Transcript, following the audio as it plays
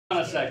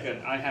A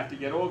second, I have to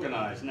get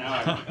organized. Now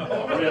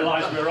I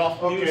realize we're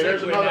off music. Okay,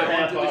 there's we're another now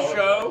half into the hour.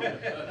 show.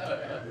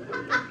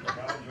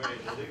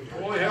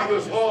 We only have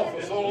this hall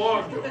for so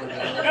long, George.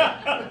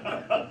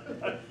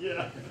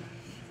 Yeah.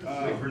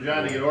 Wait for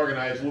John to get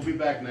organized. We'll be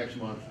back next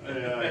month.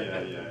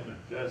 Yeah.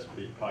 Just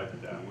be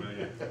piped down, will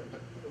you?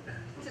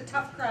 It's a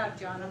tough crowd,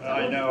 John.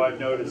 I know,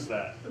 I've noticed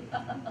that.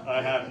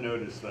 I have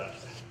noticed that.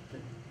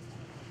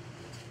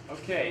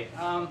 Okay.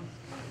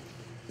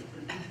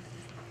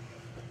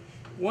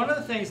 One of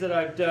the things that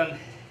I've done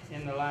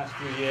in the last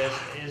few years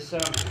is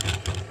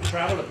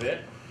travel a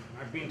bit.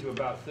 I've been to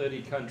about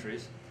 30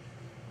 countries.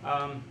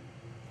 By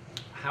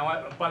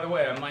the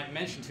way, I might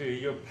mention to you,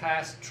 you're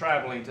past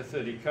traveling to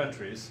 30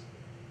 countries,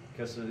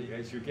 because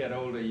as you get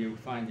older, you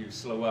find you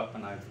slow up,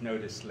 and I've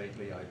noticed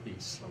lately I've been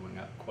slowing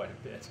up quite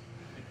a bit.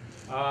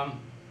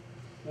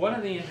 One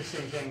of the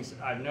interesting things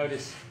I've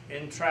noticed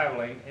in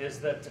traveling is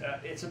that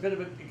it's a bit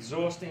of an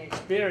exhausting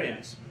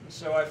experience.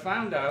 So I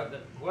found out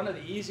that one of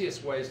the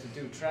easiest ways to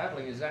do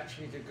traveling is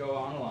actually to go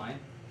online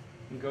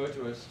and go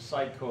to a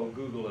site called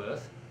Google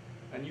Earth,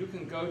 and you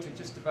can go to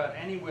just about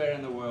anywhere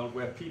in the world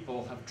where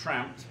people have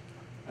tramped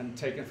and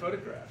taken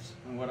photographs.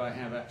 And what I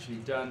have actually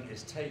done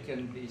is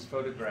taken these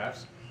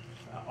photographs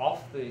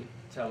off the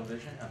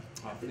television,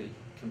 off the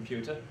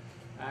computer,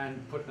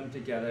 and put them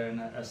together in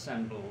an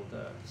assembled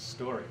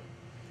story.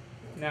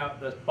 Now,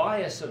 the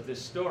bias of this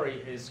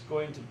story is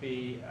going to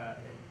be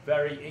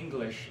very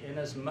English, in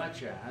as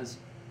much as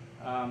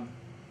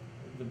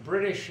the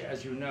British,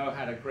 as you know,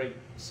 had a great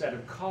set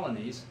of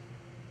colonies,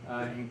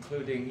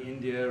 including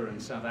India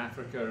and South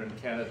Africa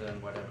and Canada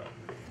and whatever.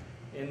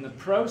 In the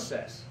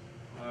process,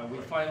 we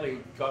finally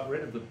got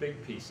rid of the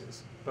big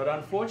pieces, but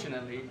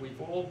unfortunately,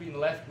 we've all been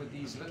left with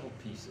these little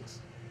pieces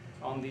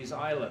on these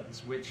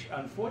islands, which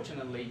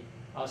unfortunately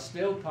are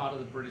still part of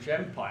the British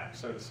Empire,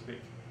 so to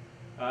speak.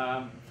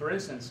 For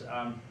instance,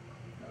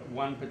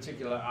 one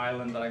particular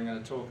island that I'm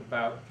going to talk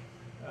about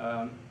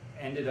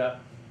ended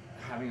up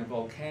having a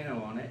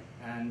volcano on it,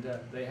 and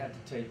they had to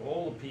take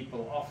all the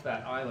people off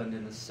that island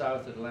in the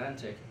South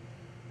Atlantic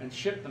and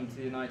ship them to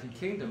the United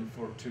Kingdom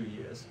for 2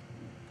 years.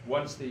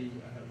 Once the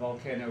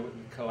volcano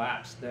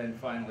collapsed, then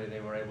finally they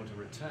were able to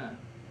return.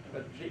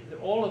 But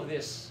all of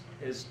this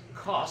is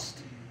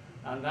cost,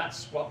 and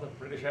that's what the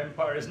British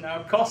Empire is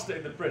now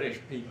costing the British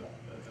people.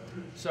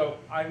 So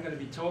I'm going to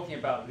be talking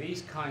about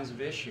these kinds of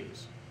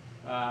issues,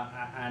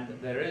 and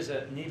there is,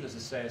 needless to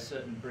say, a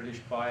certain British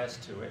bias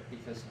to it,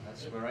 because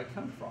that's where I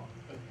come from.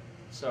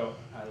 So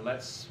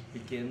let's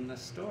begin the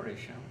story,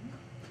 shall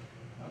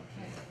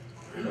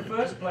we? Okay. The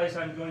first place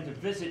I'm going to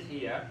visit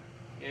here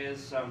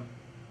is,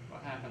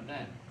 what happened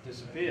then?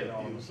 Disappeared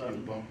all of a sudden.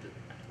 You bumped it.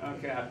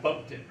 Okay, I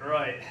bumped it,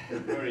 right.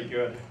 Very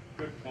good.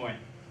 Good point.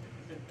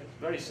 It's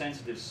a very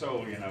sensitive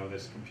soul, you know,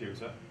 this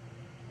computer.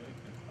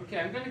 Okay,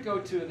 I'm going to go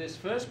to this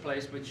first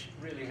place, which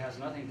really has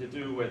nothing to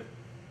do with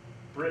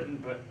Britain,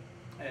 but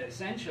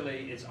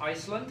essentially it's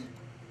Iceland.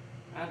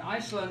 And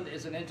Iceland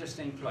is an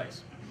interesting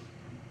place.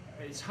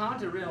 It's hard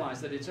to realize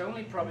that it's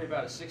only probably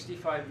about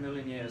 65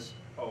 million years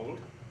old.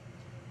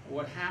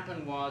 What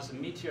happened was a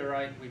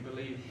meteorite, we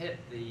believe, hit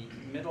the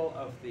middle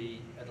of the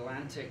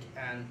Atlantic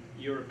and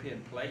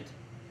European plate.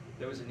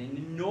 There was an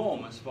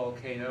enormous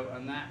volcano,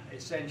 and that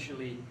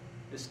essentially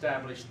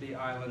established the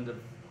island of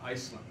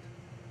Iceland.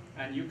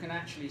 And you can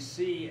actually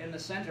see in the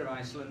center of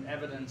Iceland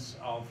evidence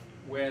of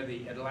where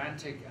the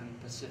Atlantic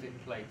and Pacific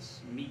plates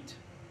meet.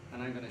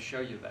 And I'm going to show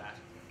you that.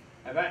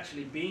 I've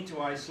actually been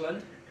to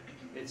Iceland.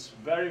 It's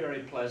very, very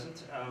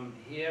pleasant.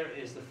 Here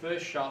is the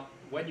first shot.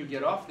 When you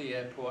get off the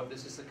airport,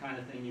 this is the kind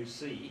of thing you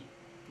see.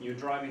 You're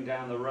driving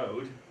down the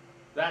road.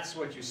 That's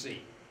what you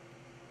see.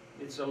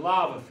 It's a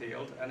lava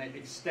field, and it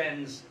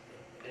extends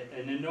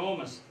an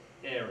enormous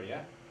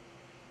area.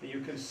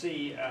 You can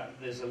see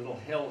there's a little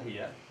hill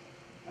here.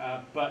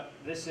 But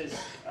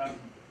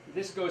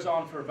this goes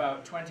on for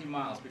about 20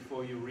 miles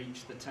before you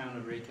reach the town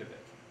of Reykjavik.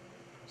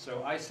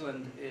 So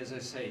Iceland is,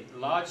 as I say,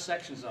 large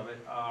sections of it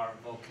are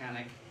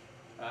volcanic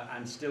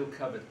and still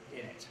covered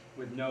in it,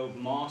 with no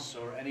moss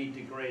or any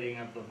degrading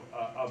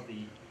of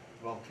the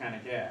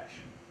volcanic ash.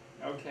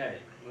 Okay,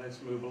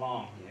 let's move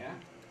along here.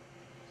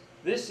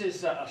 This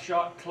is a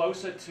shot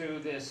closer to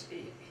this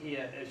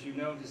here. As you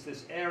notice,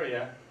 this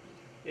area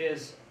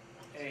is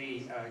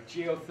a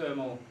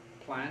geothermal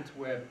plant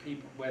where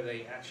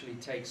they actually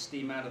take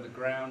steam out of the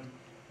ground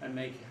and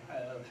make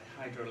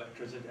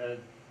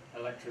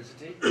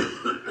electricity.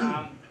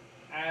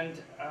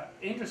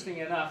 Interesting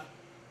enough,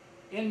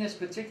 in this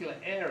particular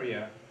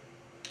area,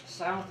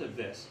 south of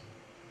this,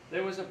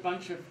 there was a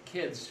bunch of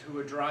kids who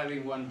were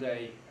driving one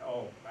day,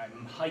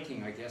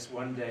 hiking, I guess,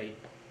 one day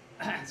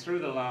through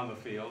the lava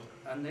field,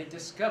 and they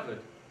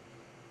discovered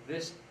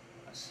this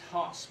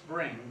hot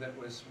spring that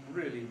was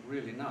really,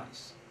 really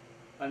nice.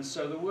 And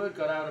so the word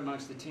got out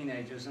amongst the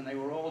teenagers, and they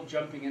were all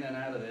jumping in and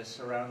out of this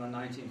around the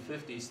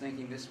 1950s,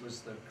 thinking this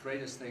was the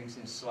greatest thing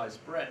since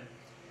sliced bread.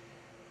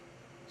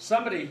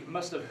 Somebody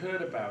must have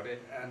heard about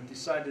it and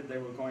decided they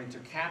were going to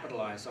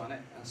capitalize on it,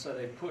 and so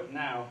they put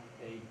now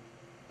a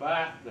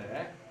bath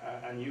there,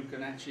 and you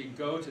can actually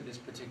go to this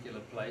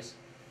particular place.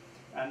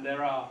 And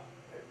there are,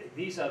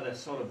 these are the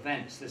sort of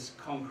vents. This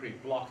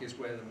concrete block is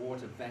where the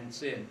water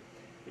vents in.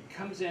 It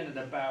comes in at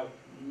about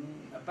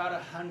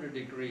 100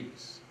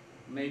 degrees,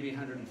 maybe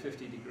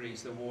 150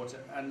 degrees, the water.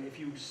 And if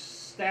you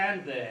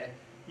stand there,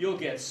 you'll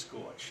get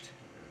scorched.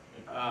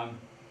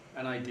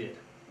 And I did.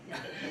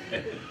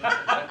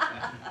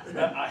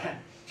 I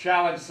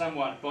challenged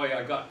somewhat. Boy,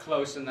 I got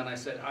close, and then I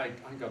said, I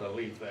got to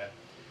leave there.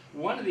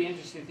 One of the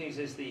interesting things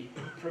is the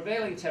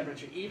prevailing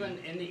temperature, even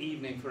in the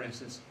evening, for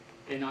instance,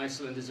 in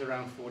Iceland is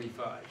around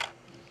 45.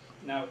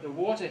 Now, the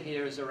water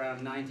here is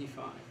around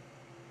 95.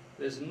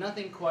 There's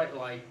nothing quite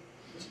like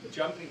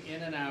jumping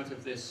in and out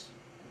of this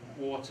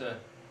water,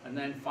 and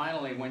then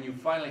finally, when you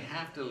finally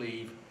have to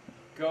leave,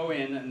 go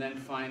in and then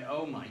find,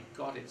 oh my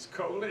God, it's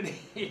cold in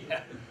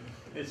here.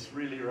 It's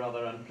really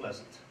rather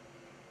unpleasant.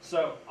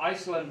 So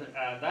Iceland,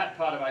 that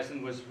part of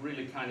Iceland was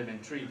really kind of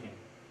intriguing.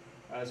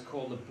 It's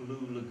called the Blue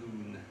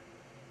Lagoon,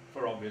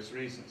 for obvious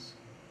reasons.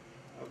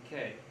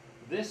 Okay,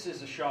 this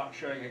is a shot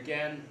showing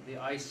again the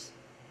ice,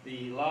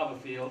 the lava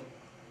field.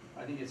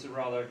 I think it's a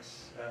rather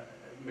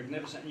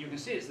magnificent, and you can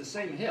see it's the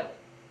same hill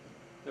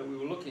that we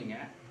were looking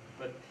at,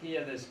 but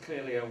here there's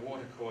clearly a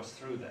watercourse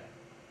through there.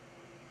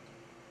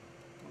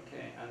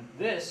 Okay, and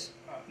this,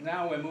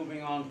 now we're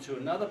moving on to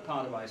another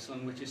part of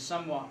Iceland, which is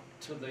somewhat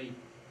to the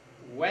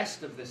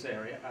west of this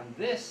area, and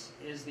this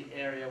is the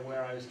area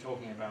where I was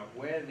talking about,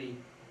 where the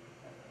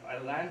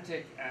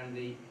Atlantic and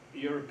the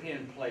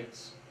European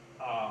plates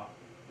are.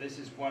 This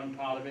is one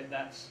part of it.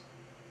 That's,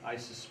 I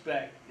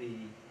suspect, the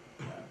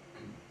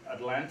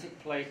Atlantic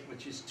plate,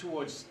 which is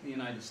towards the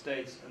United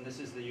States, and this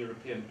is the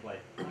European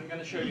plate. I'm going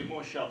to show you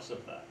more shots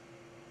of that.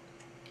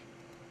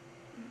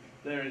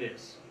 There it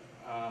is.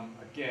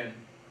 Again,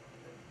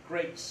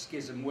 great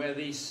schism where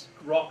these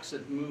rocks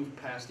had moved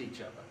past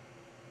each other.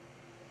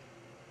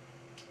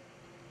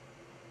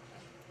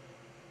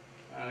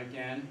 And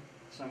again,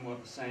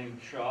 somewhat the same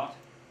shot.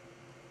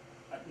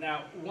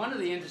 Now, one of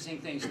the interesting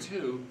things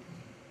too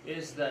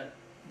is that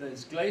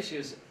there's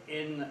glaciers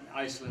in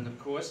Iceland, of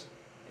course,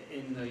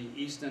 in the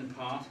eastern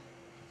part,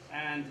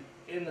 and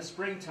in the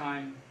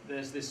springtime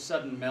there's this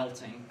sudden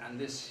melting, and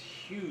this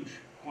huge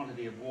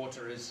quantity of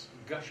water is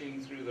gushing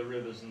through the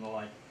rivers and the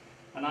like.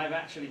 And I've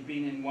actually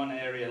been in one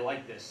area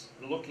like this,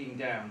 looking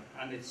down,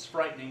 and it's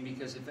frightening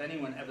because if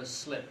anyone ever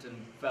slipped and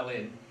fell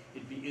in,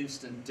 it'd be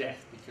instant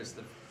death because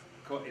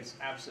it's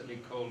absolutely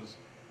cold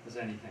as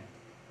anything.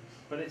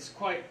 But it's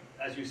quite,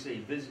 as you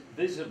see,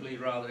 visibly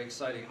rather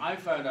exciting. I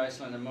found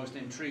Iceland a most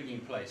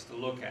intriguing place to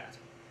look at.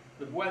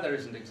 The weather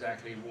isn't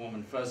exactly warm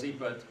and fuzzy,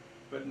 but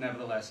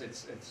nevertheless,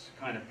 it's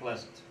kind of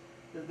pleasant.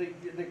 The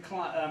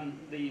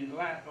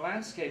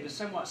landscape is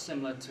somewhat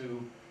similar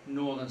to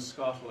northern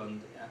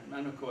Scotland,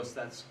 and of course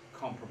that's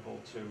comparable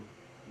to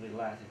the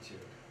latitude.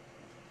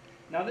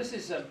 Now this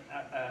is the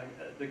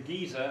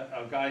geyser.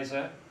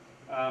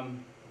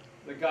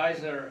 The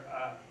geyser,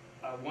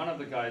 one of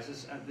the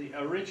geysers, and the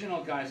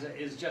original geyser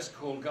is just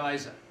called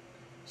geyser.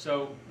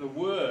 So the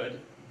word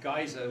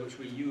geyser, which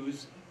we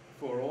use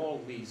for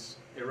all these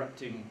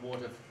erupting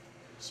water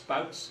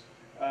spouts,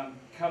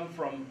 come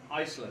from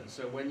Iceland.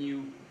 So when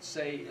you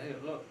say, hey,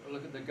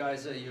 look at the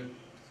geyser, you're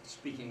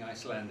speaking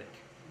Icelandic.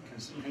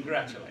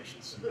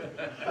 Congratulations.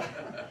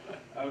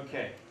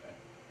 Okay.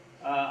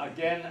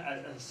 Again,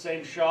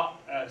 same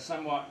shot,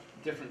 somewhat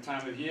different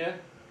time of year.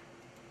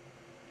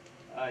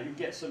 You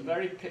get some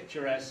very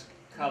picturesque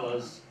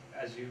colors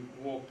as you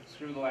walk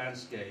through the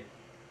landscape.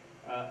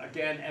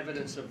 Again,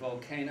 evidence of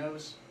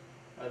volcanoes.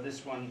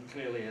 This one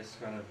clearly is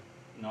kind of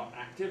not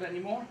active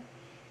anymore.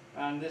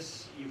 And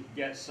this, you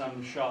get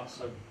some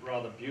shots of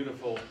rather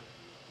beautiful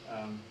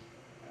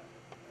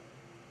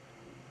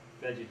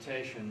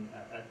vegetation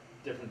at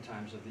different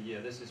times of the year.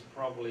 This is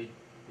probably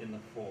in the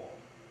fall.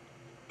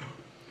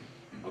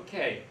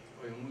 Okay,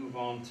 we'll move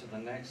on to the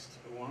next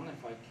one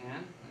if I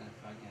can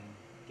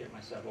get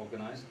myself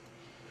organized.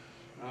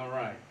 All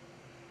right.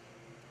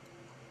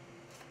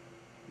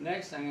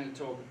 Next, I'm going to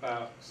talk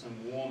about some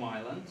warm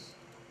islands.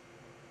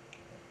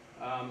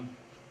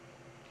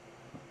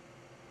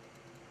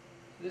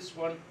 This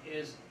one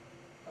is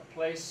a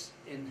place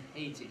in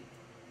Haiti.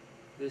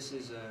 This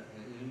is an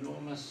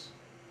enormous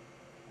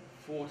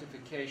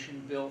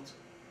fortification built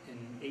in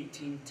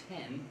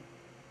 1810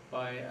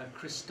 by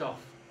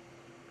Christophe.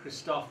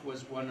 Christophe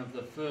was one of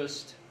the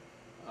first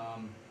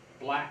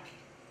black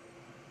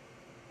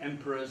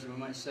emperors, we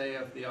might say,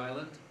 of the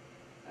island,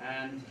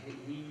 and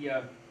he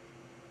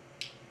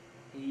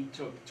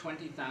took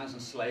 20,000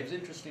 slaves.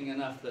 Interesting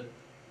enough that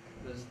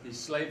the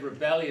slave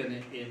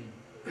rebellion in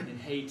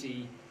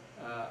Haiti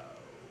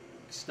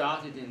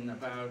started in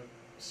about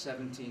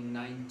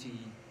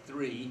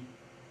 1793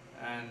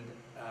 and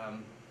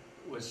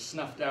was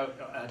snuffed out,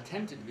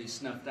 attempted to be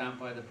snuffed out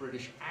by the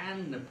British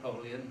and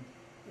Napoleon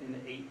in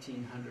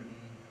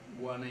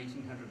 1801,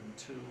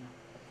 1802.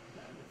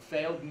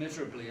 Failed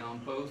miserably on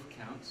both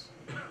counts.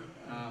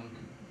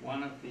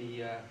 One of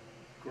the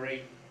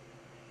great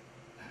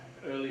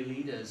early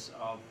leaders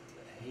of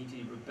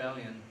Haiti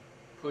rebellion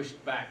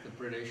pushed back the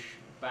British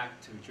back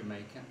to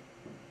Jamaica,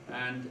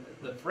 and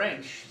the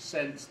French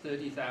sent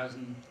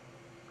 30,000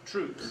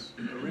 troops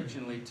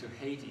originally to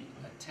Haiti,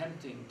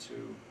 attempting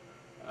to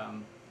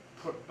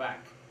put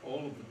back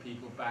all of the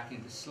people back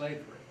into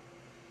slavery,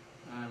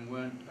 and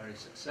weren't very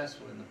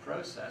successful in the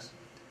process.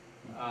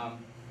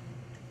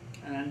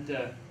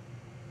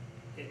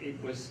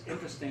 It was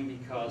interesting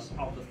because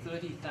of the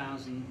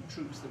 30,000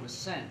 troops that were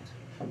sent,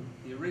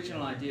 the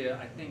original idea,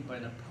 I think, by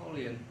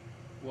Napoleon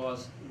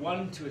was,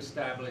 one, to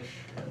establish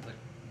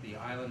the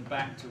island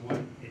back to what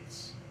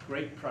its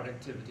great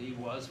productivity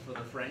was for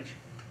the French.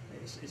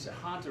 It's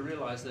hard to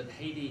realize that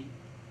Haiti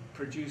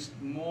produced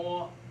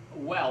more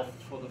wealth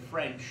for the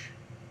French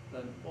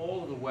than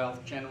all of the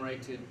wealth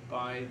generated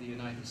by the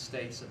United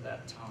States at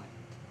that time.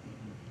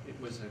 It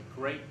was a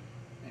great,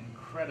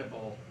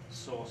 incredible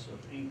source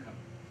of income.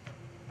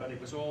 But it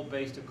was all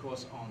based, of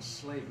course, on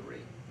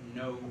slavery,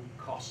 no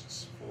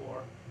costs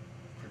for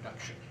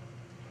production.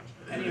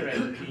 At any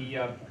rate,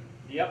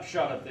 the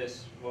upshot of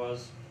this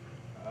was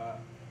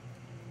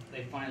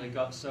they finally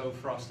got so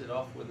frosted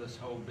off with this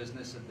whole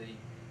business that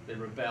they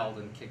rebelled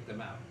and kicked them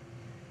out.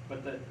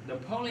 But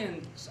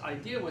Napoleon's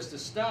idea was to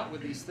start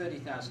with these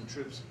 30,000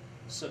 troops,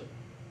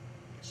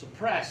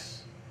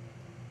 suppress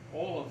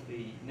all of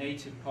the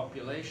native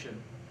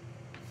population,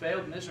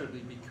 failed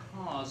miserably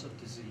because of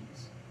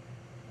disease.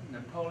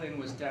 Napoleon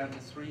was down to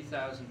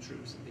 3,000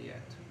 troops at the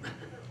end,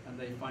 and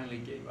they finally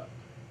gave up.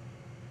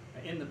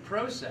 In the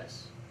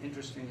process,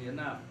 interestingly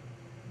enough,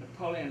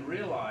 Napoleon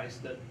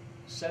realized that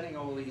sending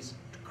all these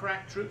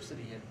crack troops that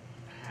he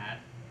had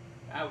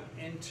out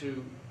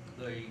into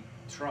the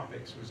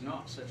tropics was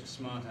not such a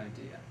smart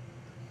idea.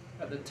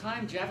 At the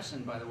time,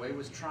 Jefferson, by the way,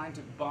 was trying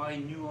to buy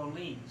New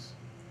Orleans.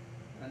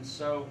 And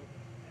so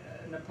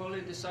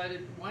Napoleon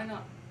decided, why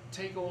not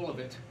take all of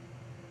it?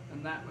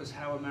 And that was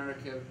how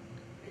America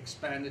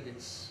expanded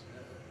its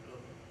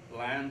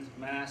land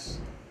mass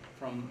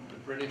from the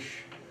British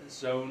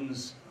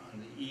zones on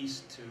the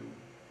east to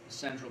the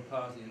central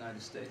part of the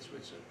United States,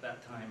 which at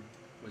that time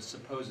was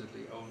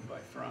supposedly owned by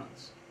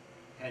France,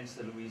 hence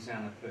the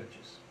Louisiana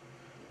Purchase.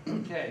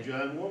 Okay.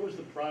 John, what was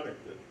the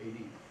product that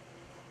Haiti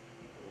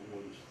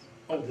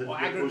was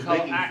agriculture.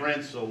 making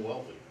France so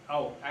wealthy?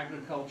 Oh,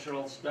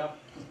 agricultural stuff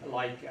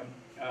like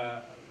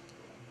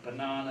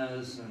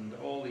bananas and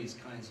all these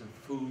kinds of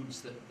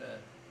foods that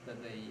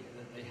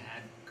they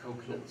had,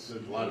 coconuts.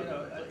 There's a lot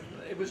of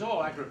it was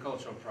all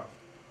agricultural product.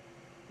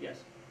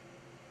 Yes.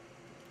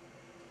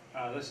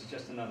 This is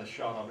just another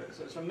shot of it.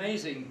 So it's an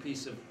amazing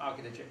piece of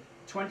architecture.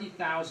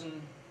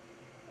 20,000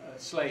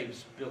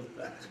 slaves built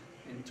that,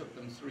 and it took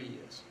them 3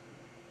 years.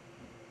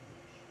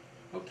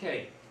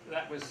 Okay,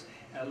 that was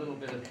a little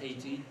bit of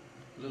Haiti,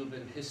 a little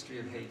bit of history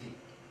of Haiti.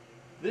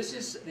 This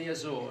is the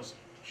Azores,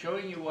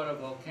 showing you what a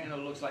volcano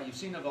looks like. You've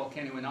seen a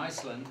volcano in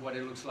Iceland, what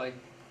it looks like.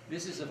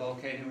 This is a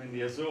volcano in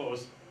the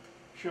Azores,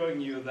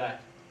 showing you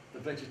that the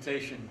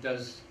vegetation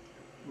does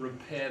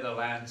repair the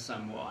land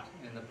somewhat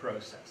in the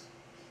process.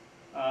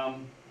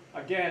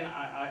 Again,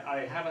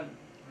 I haven't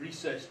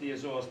researched the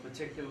Azores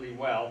particularly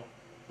well,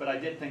 but I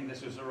did think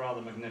this was a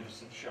rather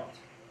magnificent shot.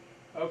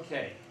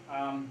 Okay,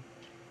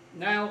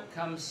 now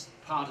comes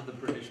part of the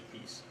British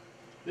piece.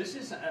 This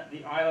is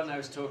the island I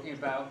was talking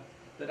about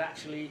that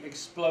actually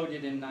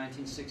exploded in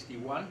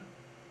 1961,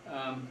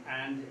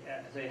 and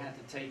they had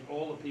to take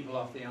all the people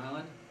off the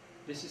island.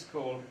 This is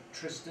called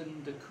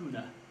Tristan da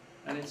Cunha,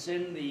 and it's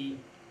in the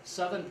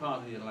southern part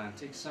of the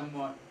Atlantic,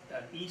 somewhat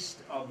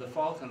east of the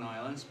Falkland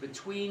Islands,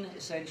 between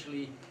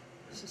essentially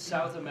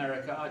South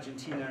America,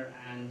 Argentina,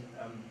 and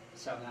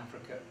South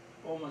Africa,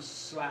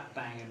 almost slap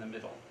bang in the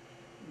middle.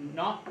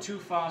 Not too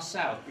far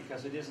south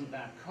because it isn't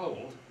that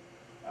cold,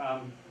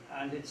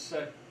 and it's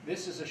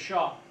this is a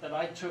shot that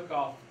I took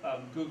off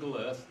Google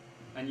Earth,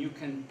 and you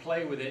can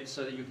play with it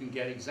so that you can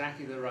get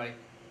exactly the right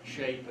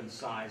shape and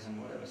size and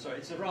whatever. So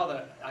it's a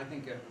rather, I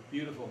think, a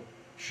beautiful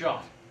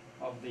shot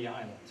of the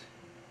island.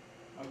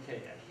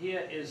 Okay,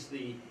 here is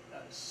the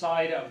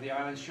side of the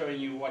island showing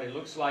you what it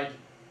looks like,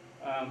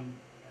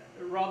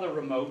 rather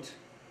remote,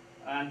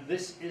 and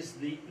this is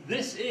the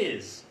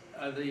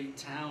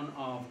town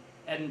of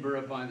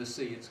Edinburgh by the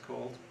Sea, it's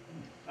called,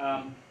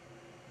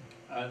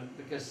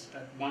 because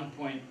at one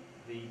point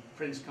the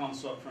Prince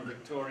Consort from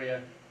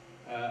Victoria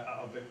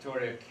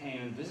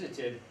came and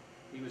visited.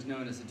 He was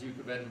known as the Duke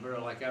of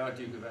Edinburgh, like our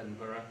Duke of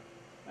Edinburgh,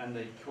 and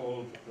they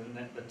called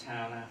the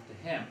town after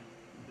him.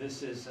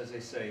 This is, as they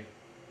say,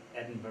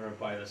 Edinburgh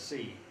by the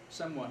Sea,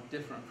 somewhat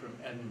different from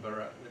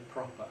Edinburgh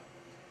proper.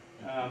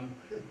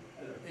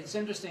 It's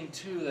interesting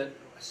too that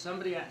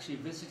somebody actually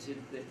visited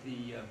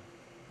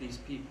these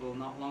people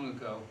not long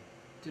ago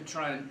to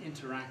try and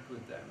interact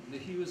with them.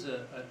 He was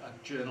a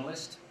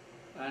journalist,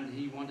 and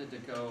he wanted to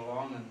go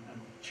along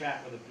and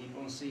chat with the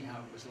people and see how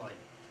it was like.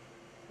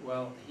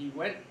 Well, he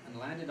went and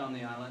landed on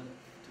the island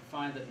to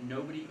find that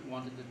nobody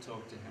wanted to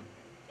talk to him.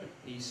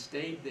 He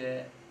stayed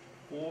there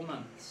 4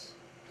 months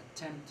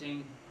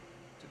attempting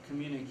to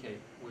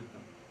communicate with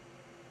them.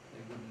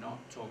 They would not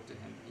talk to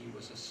him. He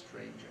was a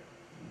stranger.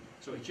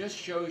 So it just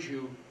shows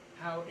you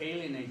how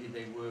alienated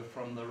they were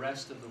from the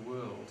rest of the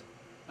world.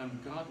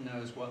 And God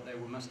knows what they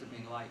must have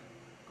been like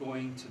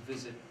going to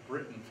visit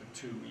Britain for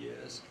 2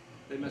 years.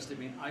 They must have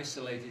been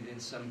isolated in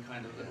some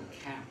kind of little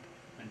camp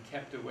and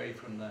kept away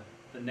from the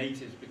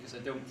natives, because I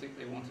don't think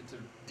they wanted to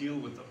deal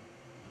with them.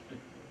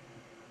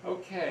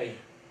 Okay,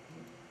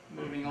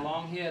 moving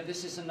along here.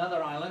 This is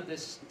another island.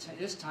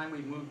 This time we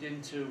moved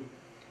into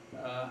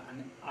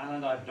an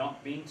island I've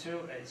not been to.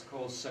 It's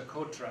called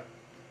Socotra.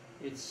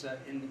 It's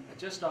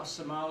just off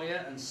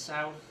Somalia and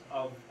south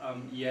of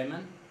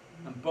Yemen,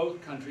 and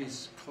both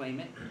countries claim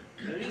it.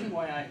 The reason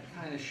why I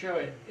kind of show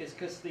it is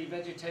because the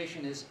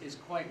vegetation is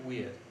quite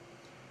weird.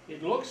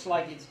 It looks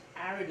like it's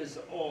arid as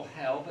all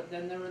hell, but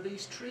then there are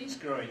these trees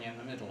growing in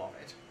the middle of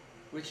it,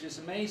 which is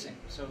amazing.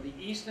 So the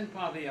eastern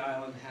part of the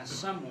island has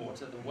some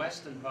water, the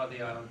western part of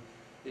the island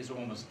is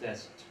almost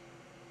desert.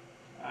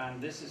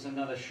 And this is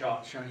another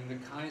shot showing the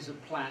kinds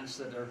of plants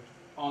that are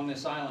on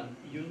this island.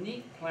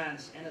 Unique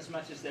plants in as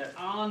much as there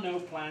are no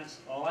plants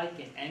like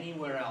it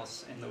anywhere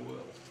else in the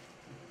world.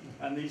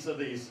 And these are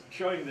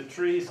showing the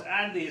trees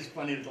and these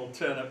funny little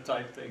turnip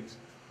type things.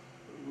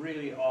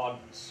 Really odd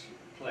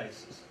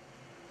places.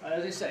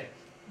 As I say,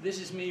 this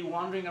is me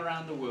wandering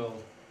around the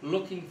world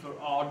looking for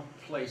odd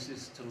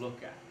places to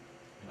look at.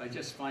 I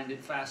just find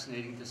it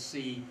fascinating to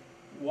see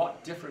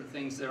what different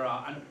things there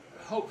are, and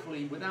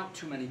hopefully without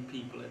too many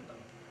people in them.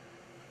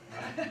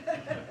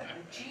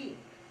 Gee.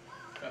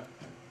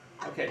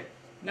 Okay,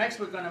 next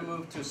we're going to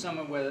move to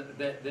somewhere where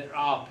there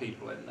are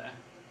people in there.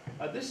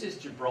 This is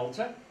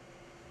Gibraltar.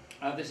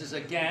 This is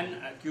again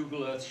a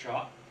Google Earth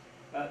shot.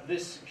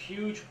 This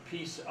huge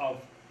piece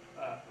of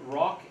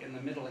rock in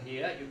the middle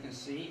here, you can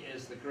see,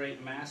 is the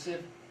Great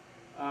Massive.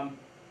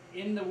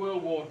 In the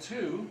World War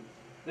II,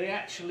 they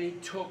actually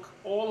took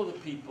all of the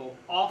people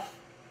off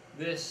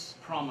this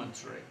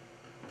promontory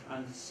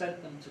and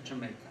sent them to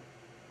Jamaica,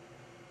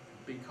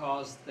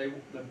 because the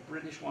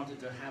British wanted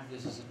to have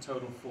this as a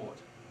total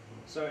fort.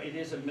 So it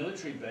is a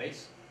military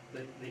base.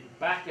 The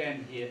back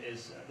end here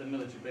is the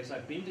military base.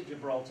 I've been to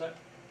Gibraltar.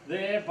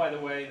 There, by the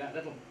way, that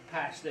little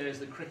patch there is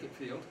the cricket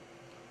field.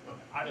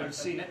 I've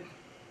seen it.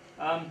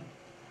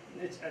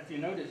 If you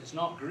notice, it's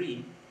not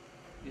green,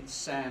 it's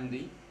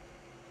sandy.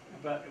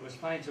 But it was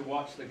funny to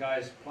watch the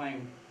guys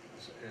playing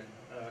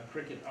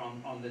cricket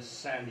on this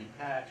sandy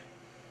patch.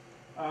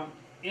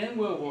 In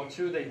World War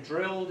II, they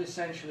drilled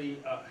essentially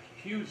a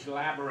huge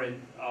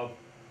labyrinth of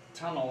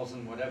tunnels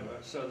and whatever,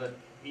 so that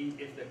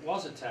if it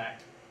was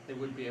attacked, they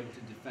would be able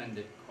to defend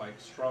it quite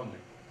strongly.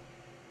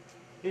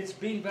 It's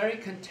been very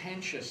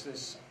contentious,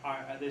 this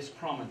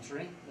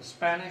promontory. The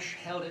Spanish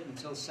held it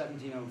until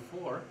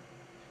 1704,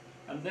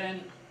 and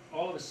then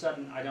all of a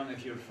sudden, I don't know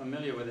if you're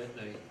familiar with it,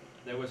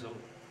 there was a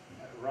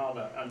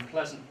rather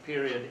unpleasant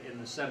period in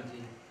the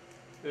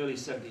early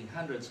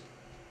 1700s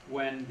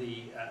when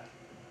the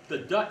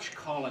Dutch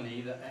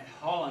colony,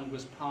 Holland,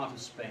 was part of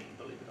Spain,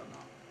 believe it or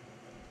not,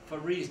 for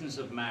reasons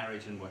of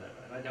marriage and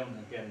whatever. And I don't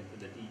want to get into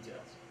the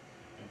details.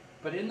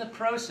 But in the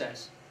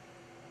process,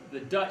 the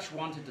Dutch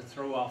wanted to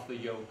throw off the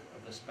yoke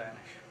of the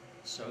Spanish.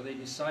 So they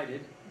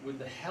decided, with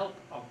the help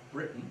of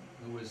Britain,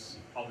 who was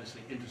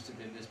obviously interested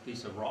in this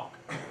piece of rock,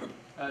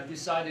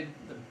 decided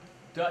the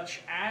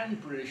Dutch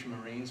and British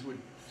Marines would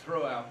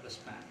throw out the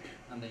Spanish.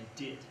 And they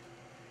did.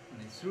 And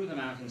they threw them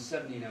out in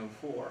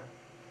 1704.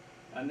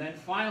 And then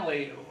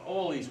finally,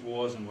 all these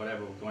wars and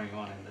whatever were going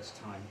on in this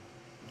time.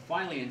 And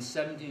finally, in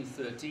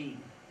 1713,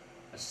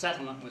 a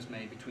settlement was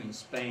made between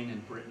Spain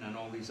and Britain and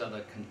all these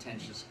other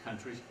contentious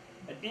countries.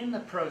 And in the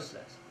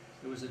process,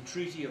 there was a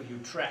Treaty of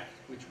Utrecht,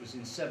 which was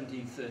in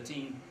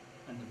 1713,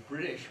 and the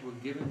British were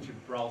given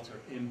Gibraltar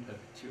in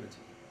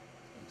perpetuity.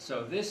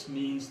 So this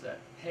means that,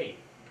 hey,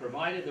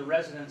 provided the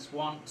residents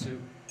want to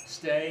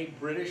stay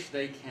British,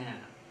 they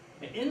can.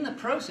 And in the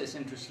process,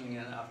 interestingly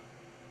enough,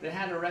 they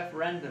had a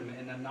referendum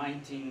in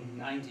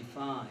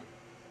 1995,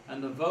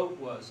 and the vote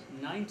was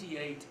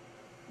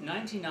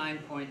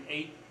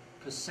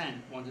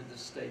 99.8% wanted to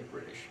stay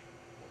British,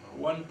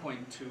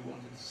 1.2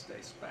 wanted to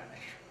stay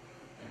Spanish.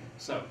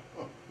 So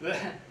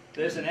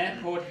there's an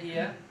airport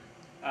here.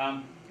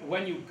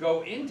 When you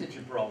go into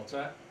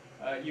Gibraltar,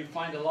 you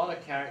find a lot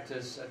of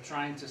characters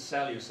trying to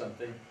sell you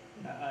something,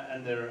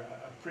 and they're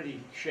a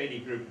pretty shady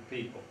group of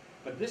people.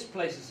 But this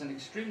place is an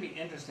extremely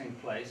interesting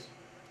place.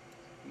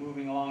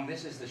 Moving along,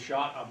 this is the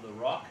shot of the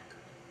rock.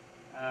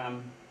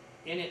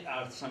 In it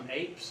are some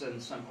apes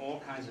and all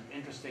kinds of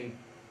interesting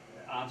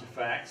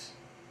artifacts.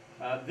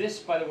 This,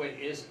 by the way,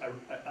 is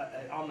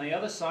on the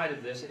other side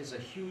of this is a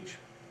huge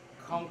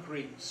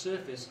concrete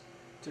surface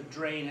to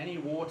drain any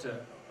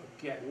water,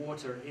 get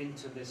water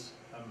into this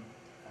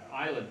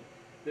island.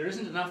 There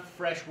isn't enough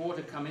fresh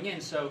water coming in,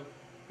 so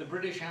the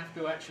British have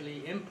to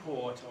actually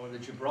import, or the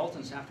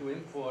Gibraltarians have to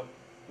import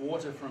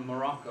water from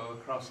Morocco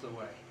across the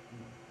way.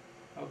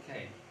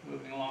 Okay,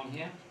 moving along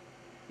here.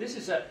 This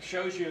is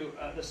shows you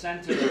the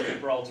center of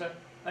Gibraltar,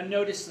 and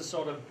notice the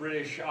sort of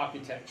British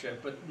architecture,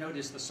 but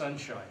notice the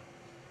sunshine.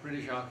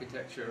 British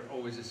architecture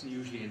always is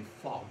usually in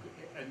fog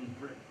in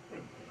Britain.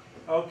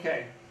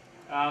 Okay,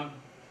 now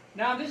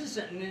this is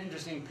an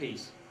interesting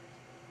piece.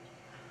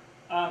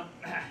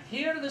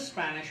 Here are the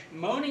Spanish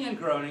moaning and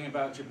groaning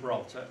about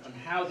Gibraltar and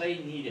how they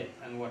need it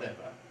and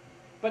whatever.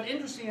 But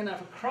interesting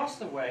enough, across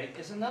the way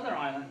is another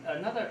island,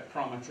 another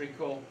promontory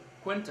called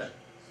Cuenta.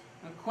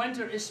 And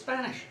Cuenta is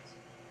Spanish,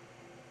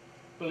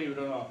 believe it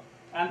or not.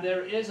 And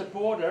there is a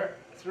border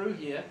through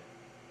here,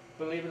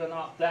 believe it or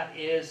not, that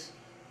is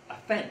a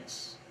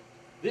fence.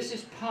 This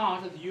is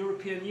part of the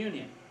European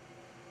Union.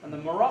 And the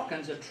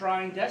Moroccans are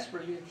trying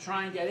desperately to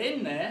try and get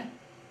in there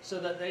so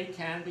that they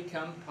can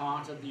become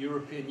part of the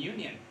European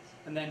Union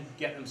and then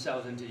get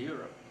themselves into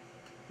Europe.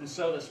 And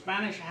so the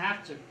Spanish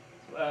have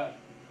to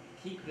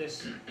keep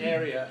this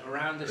area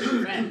around this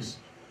fence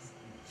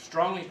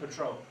strongly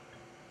patrolled.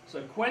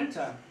 So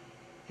Cuenta,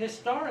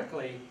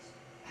 historically,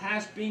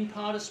 has been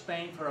part of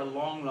Spain for a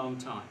long, long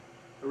time.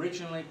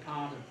 Originally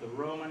part of the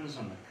Romans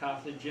and the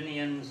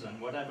Carthaginians and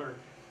whatever.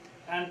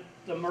 And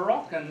the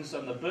Moroccans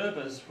and the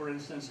Berbers, for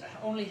instance,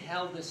 only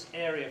held this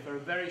area for a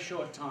very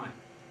short time.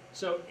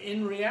 So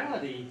in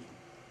reality,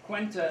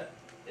 Cuenta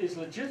is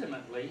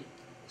legitimately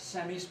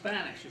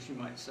semi-Spanish, as you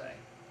might say.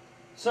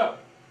 So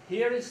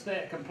here is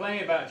their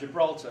complaining about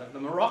Gibraltar. The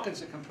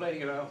Moroccans are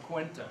complaining about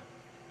Cuenta.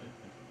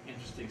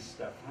 Interesting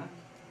stuff, huh?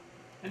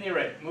 At any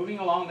rate, moving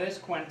along, there's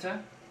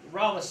Cuenta.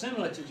 Rather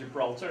similar to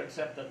Gibraltar,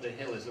 except that the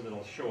hill is a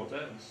little shorter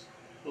and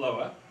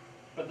lower,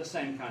 but the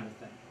same kind of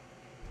thing.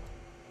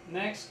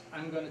 Next,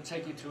 I'm going to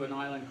take you to an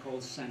island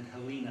called St.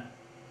 Helena.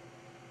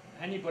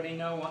 Anybody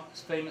know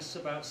what's famous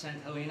about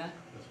St. Helena?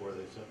 That's where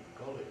they sent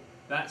Napoleon.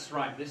 That's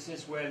right, this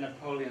is where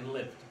Napoleon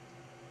lived.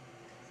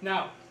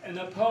 Now,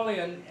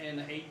 Napoleon in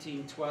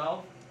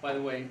 1812, by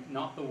the way,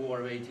 not the War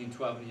of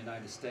 1812 in the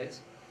United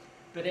States,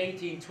 but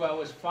 1812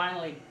 was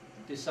finally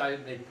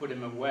decided they'd put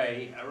him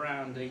away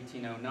around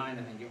 1809,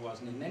 I think it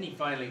was, and then he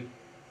finally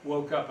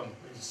woke up and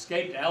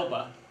escaped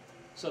Elba.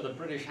 So the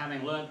British,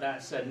 having learnt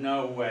that, said,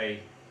 no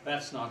way,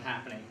 that's not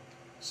happening.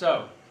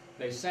 So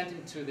they sent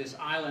him to this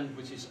island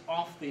which is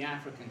off the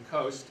African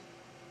coast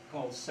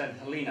called St.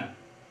 Helena.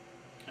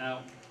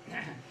 Now,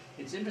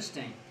 it's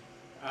interesting.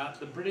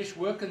 The British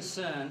were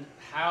concerned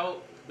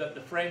that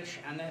the French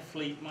and their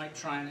fleet might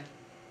try and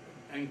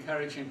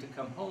encourage him to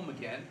come home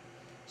again.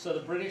 So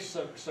the British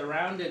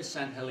surrounded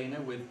St. Helena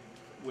with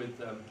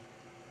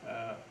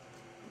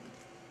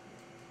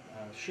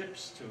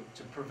ships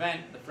to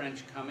prevent the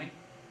French coming.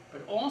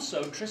 But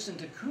also Tristan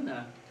da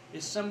Cunha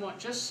is somewhat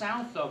just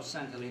south of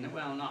St. Helena.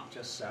 Well, not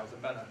just south,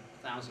 about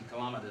 1,000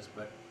 kilometers,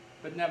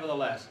 but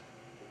nevertheless,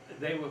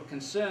 they were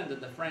concerned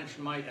that the French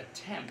might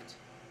attempt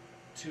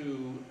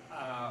to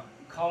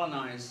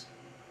colonize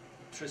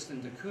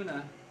Tristan da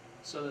Cunha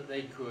so that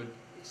they could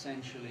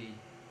essentially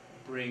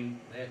bring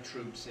their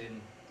troops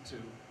in to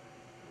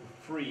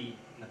free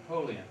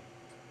Napoleon.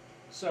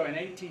 So in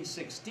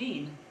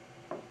 1816,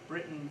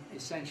 Britain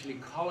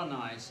essentially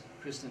colonized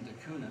Tristan da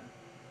Cunha.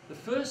 The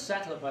first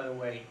settler, by the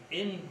way,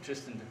 in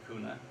Tristan da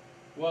Cunha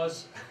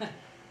was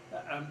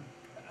a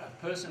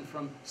person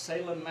from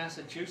Salem,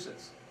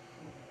 Massachusetts.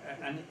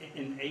 And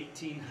in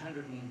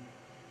 1800,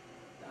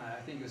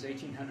 I think it was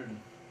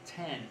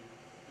 1810,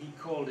 he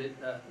called it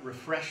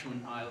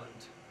Refreshment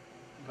Island.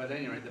 But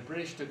anyway, the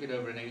British took it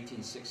over in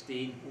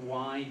 1816.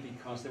 Why?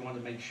 Because they wanted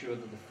to make sure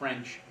that the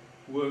French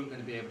weren't going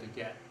to be able to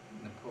get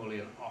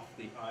Napoleon off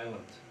the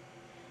island.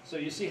 So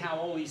you see how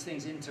all these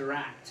things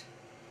interact.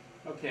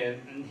 Okay,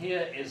 and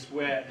here is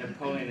where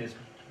Napoleon is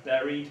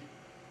buried.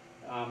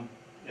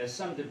 There's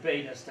some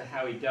debate as to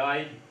how he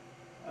died,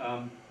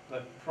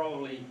 but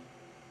probably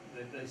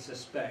they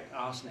suspect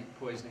arsenic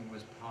poisoning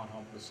was part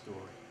of the story,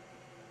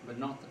 but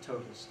not the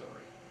total story.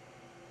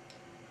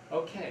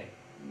 Okay,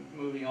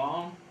 moving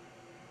on.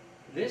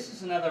 This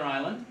is another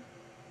island.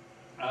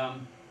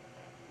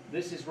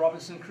 This is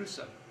Robinson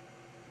Crusoe.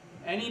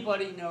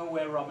 Anybody know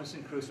where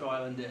Robinson Crusoe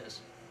Island is?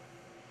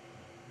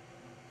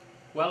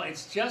 Well,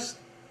 it's just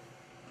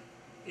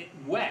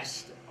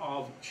west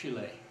of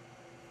Chile,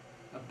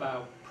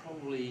 about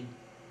probably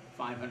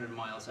 500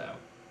 miles out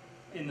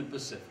in the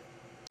Pacific.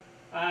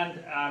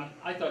 And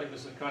I thought it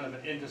was a kind of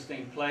an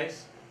interesting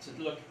place to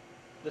look.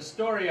 The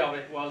story of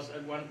it was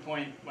at one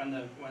point when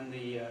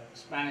the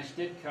Spanish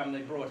did come,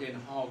 they brought in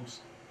hogs,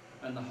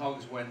 and the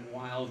hogs went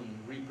wild and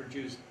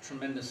reproduced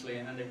tremendously,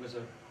 and it was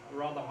a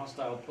rather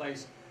hostile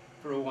place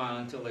for a while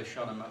until they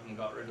shot them up and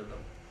got rid of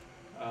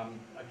them.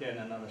 Again,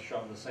 another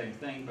shot of the same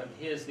thing, but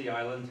here's the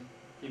island,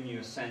 giving you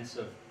a sense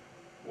of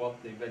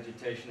what the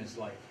vegetation is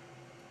like.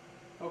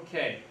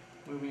 Okay,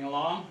 moving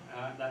along,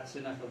 that's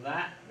enough of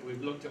that.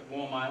 We've looked at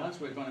warm islands,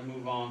 we're going to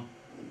move on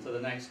to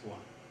the next one.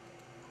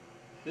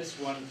 This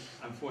one,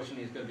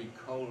 unfortunately, is going to be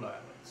cold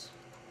islands.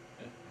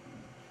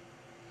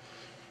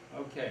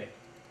 Okay,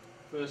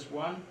 first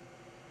one.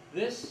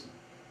 This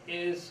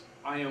is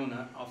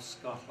Iona of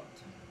Scotland.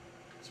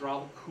 It's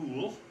rather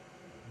cool.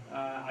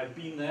 I've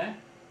been there.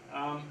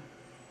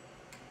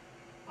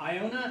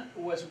 Iona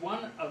was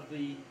one of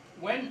the,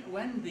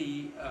 when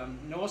the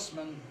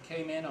Norsemen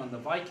came in, or the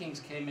Vikings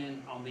came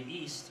in on the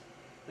east,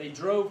 they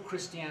drove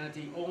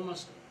Christianity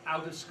almost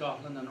out of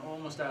Scotland and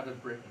almost out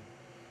of Britain,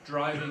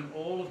 driving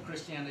all of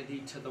Christianity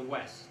to the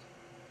west.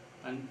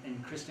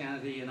 and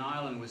Christianity in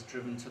Ireland was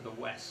driven to the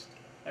west.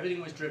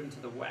 Everything was driven to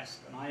the west.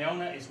 And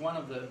Iona is one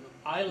of the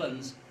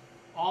islands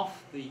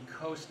off the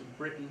coast of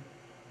Britain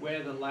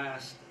where the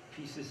last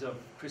pieces of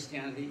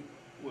Christianity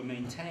were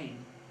maintained.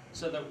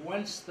 So that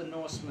once the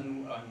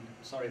Norsemen,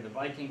 the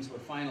Vikings were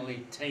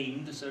finally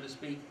tamed, so to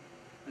speak,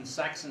 and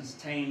Saxons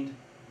tamed,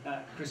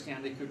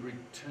 Christianity could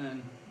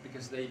return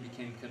because they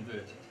became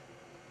converted.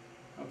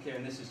 Okay,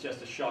 and this is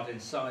just a shot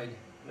inside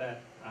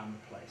that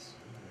place.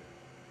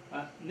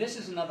 This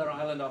is another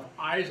island of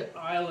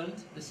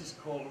Ireland. This is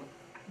called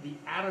the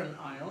Aran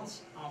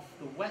Isles off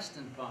the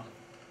western part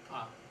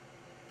of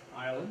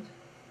Ireland.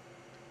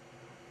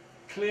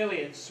 Clearly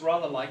it's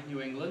rather like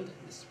New England.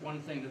 It's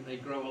one thing that they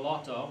grow a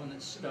lot of, and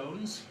it's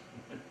stones.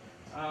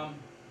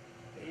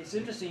 It's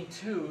interesting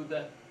too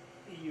that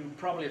you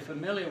probably are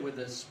familiar with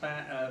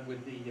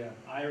the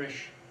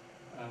Irish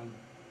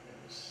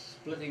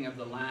splitting of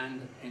the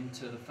land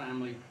into the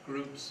family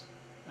groups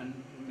and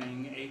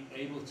being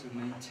able to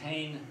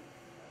maintain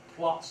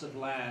plots of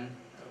land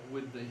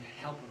with the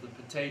help of the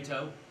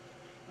potato,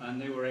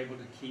 and they were able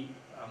to keep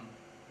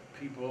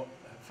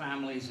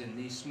families in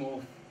these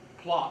small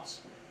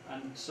plots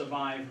and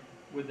survive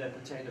with their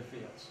potato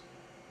fields.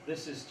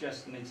 This is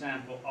just an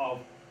example of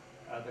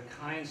the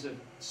kinds of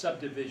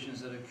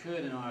subdivisions that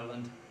occurred in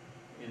Ireland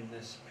in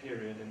this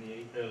period in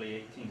the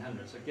early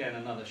 1800s. Again,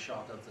 another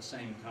shot of the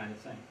same kind of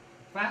thing.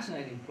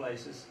 Fascinating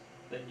places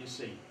that you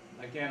see.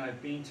 Again,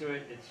 I've been to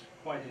it. It's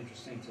quite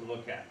interesting to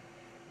look at.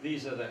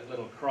 These are the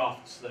little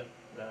crofts that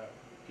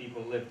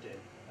people lived in.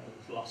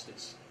 It's lost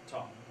its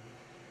top.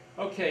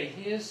 Okay,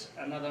 here's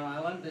another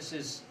island. This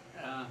is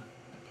a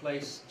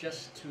place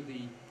just to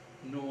the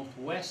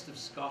northwest of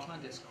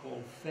Scotland. It's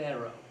called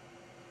Faroe.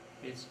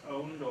 It's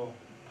owned or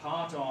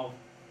part of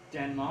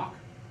Denmark.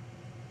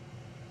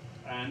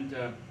 And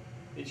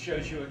it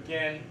shows you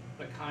again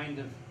the kind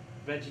of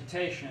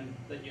vegetation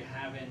that you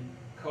have in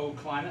cold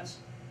climates.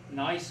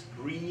 Nice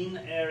green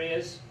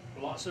areas,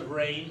 lots of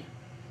rain,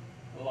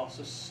 lots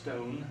of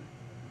stone,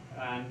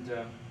 and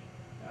a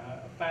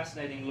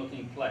fascinating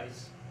looking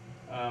place.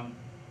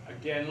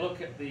 Again,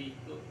 look at the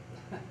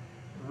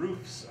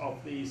roofs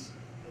of these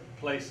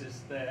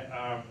places.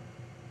 Have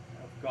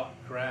got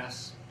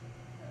grass.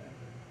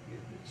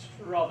 It's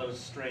rather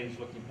strange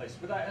looking places,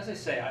 but as I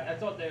say, I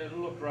thought they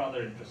looked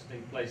rather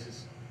interesting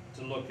places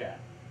to look at.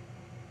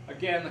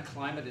 Again, the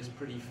climate is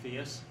pretty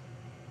fierce,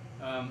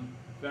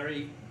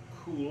 very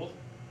cool,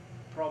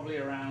 probably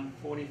around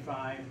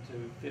 45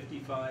 to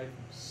 55,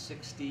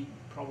 60,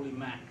 probably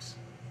max,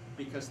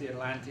 because the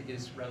Atlantic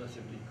is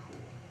relatively cool.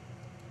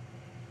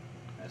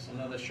 That's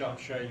another shot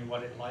showing you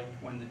what it's like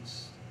when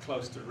it's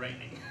close to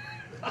raining.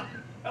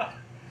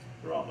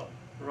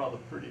 rather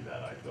pretty,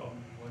 that, I thought.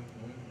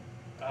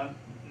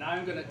 Now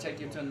I'm going to take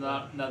you to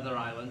another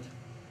island.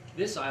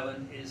 This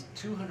island is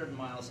 200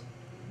 miles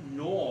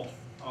north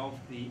of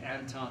the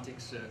Antarctic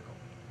Circle.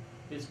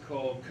 It's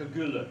called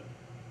Kerguelen.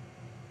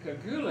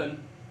 Kerguelen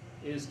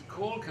is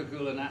called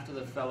Kerguelen after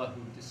the fellow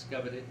who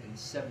discovered it in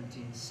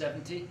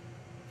 1770,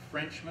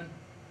 Frenchman,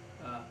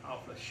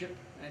 off a ship.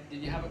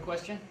 Did you have a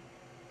question?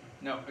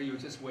 No, you were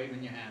just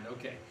waving your hand.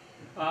 Okay.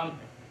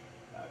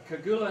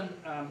 Kerguelen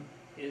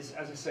is,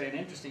 as I say, an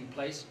interesting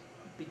place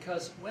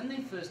because when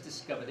they first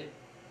discovered it,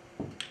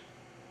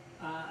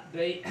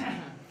 they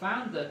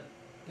found that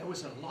there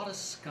was a lot of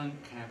skunk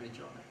cabbage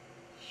on it.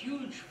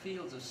 Huge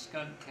fields of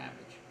skunk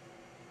cabbage.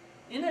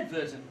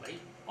 Inadvertently,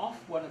 off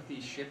one of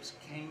these ships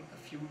came a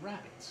few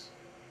rabbits.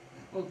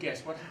 Well,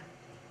 guess what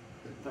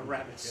happened? The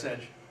rabbits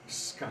said,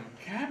 skunk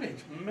cabbage,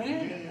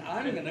 man,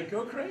 I'm going to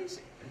go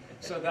crazy.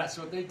 So that's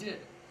what they did.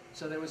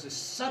 So there was a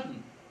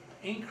sudden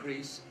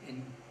increase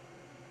in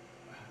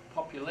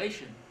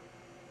population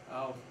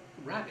of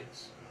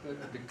rabbits, but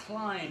a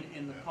decline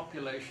in the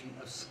population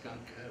of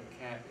skunk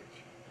cabbage.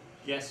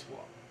 Guess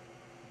what?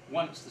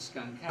 Once the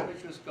skunk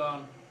cabbage was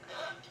gone,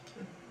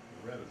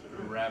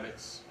 the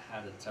rabbits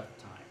had a tough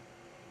time.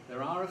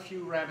 There are a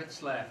few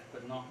rabbits left,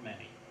 but not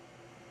many.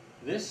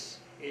 This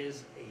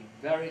is a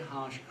very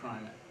harsh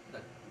climate. The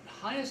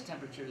highest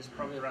temperature is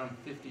probably around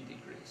 50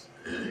 degrees.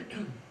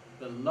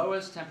 The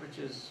lowest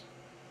temperatures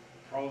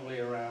probably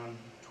around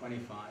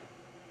 25.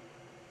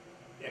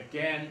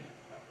 Again,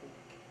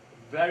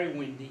 very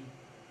windy,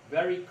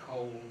 very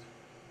cold,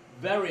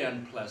 very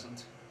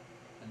unpleasant,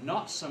 and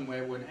not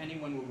somewhere where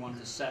anyone would want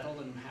to settle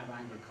and have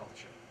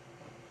agriculture.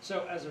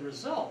 So as a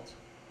result,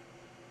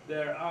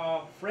 there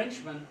are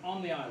Frenchmen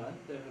on the island.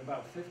 There are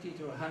about 50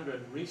 to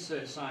 100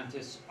 research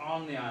scientists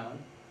on the island.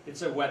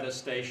 It's a weather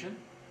station.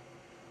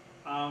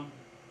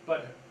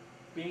 But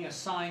being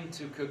assigned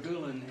to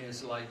Kerguelen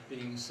is like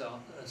being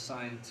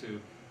assigned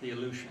to the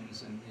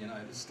Aleutians in the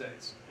United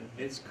States.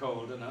 It's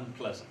cold and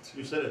unpleasant.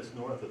 You said it's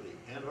north of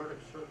the Antarctic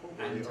Circle?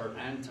 Or the Arctic?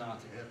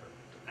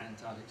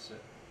 Antarctic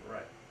Circle,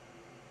 right.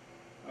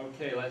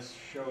 Okay, let's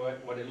show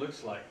it what it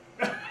looks like.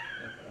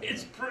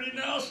 It's pretty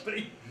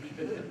nasty.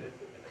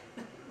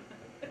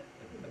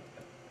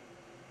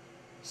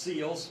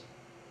 Seals.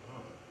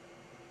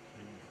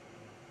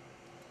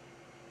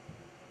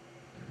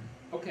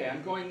 Okay,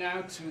 I'm going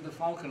now to the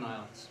Falkland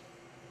Islands.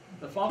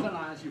 The Falkland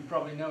Islands, you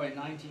probably know, in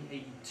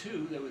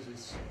 1982, there was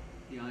this,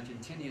 the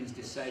Argentinians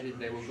decided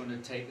they were going to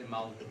take the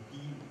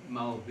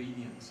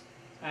Maldivians.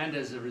 And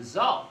as a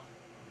result,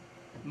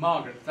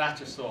 Margaret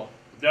Thatcher thought,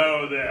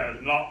 no, they're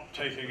not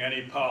taking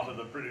any part of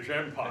the British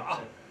Empire.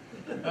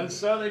 And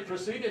so they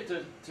proceeded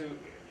to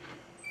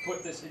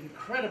put this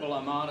incredible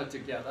armada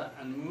together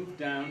and move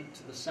down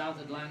to the South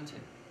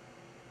Atlantic.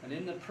 And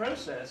in the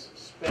process,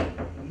 spent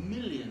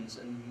millions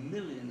and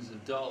millions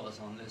of dollars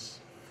on this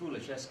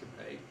foolish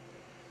escapade.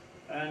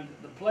 And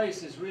the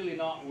place is really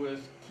not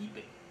worth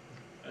keeping.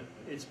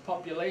 Its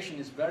population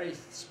is very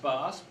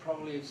sparse,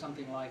 probably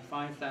something like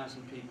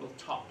 5,000 people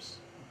tops.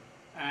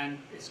 And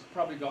it's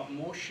probably got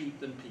more sheep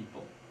than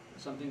people,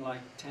 something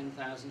like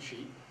 10,000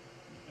 sheep.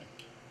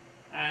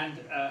 And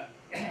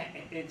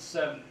it's,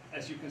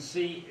 as you can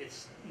see,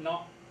 it's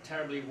not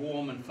terribly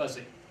warm and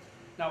fuzzy.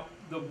 Now,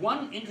 the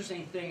one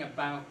interesting thing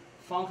about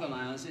Falkland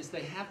Islands is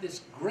they have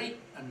this great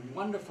and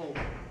wonderful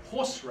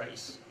horse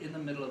race in the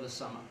middle of the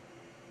summer,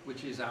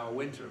 which is our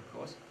winter, of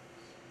course.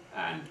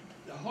 And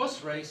the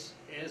horse race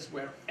is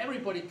where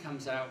everybody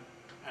comes out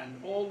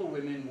and all the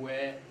women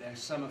wear their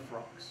summer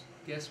frocks.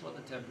 Guess what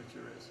the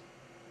temperature is?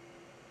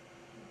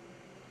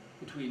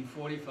 Between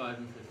 45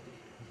 and 50.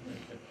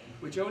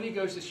 Which only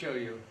goes to show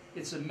you,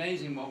 it's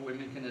amazing what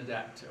women can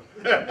adapt to.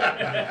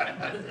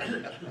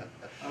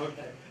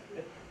 Okay.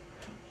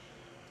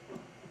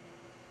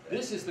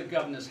 This is the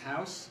governor's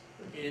house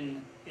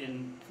in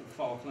the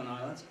Falkland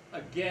Islands.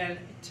 Again,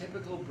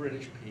 typical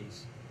British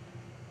piece.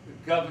 The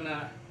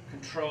governor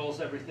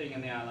controls everything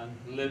in the island,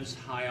 lives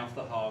high off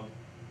the hog.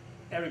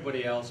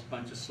 Everybody else,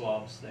 bunch of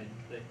slobs, they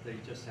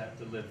just have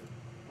to live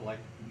like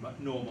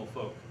normal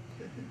folk.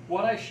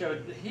 What I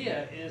showed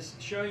here is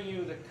showing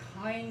you the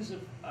kinds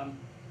of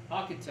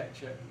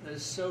architecture that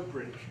is so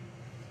British.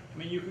 I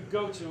mean, you could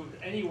go to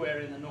anywhere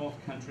in the North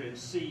Country and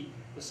see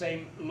the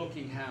same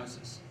looking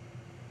houses.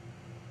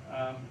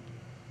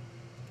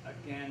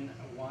 Again,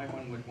 why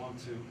one would want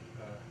to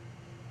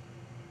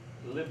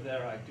live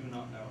there, I do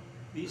not know.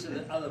 These are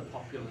the other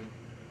popular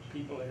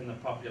people in the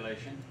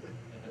population.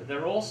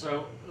 They're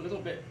also a little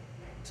bit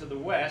to the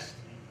west.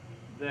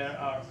 There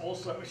are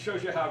also, it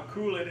shows you how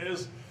cool it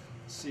is,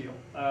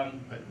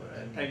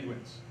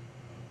 penguins.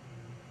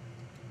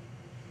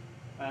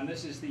 And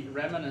this is the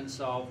remnants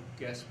of,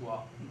 guess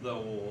what, the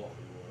war.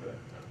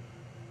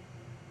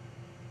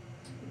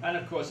 And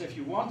of course, if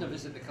you want to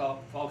visit the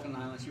Falkland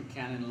Islands, you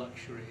can in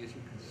luxury, as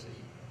you can see.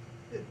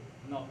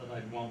 Not that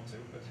I'd want to,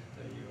 but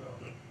there you go.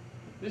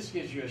 This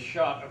gives you a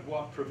shot of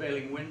what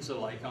prevailing winds are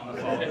like on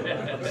the Falkland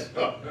Islands.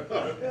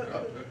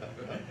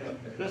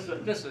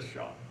 Just a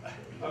shot.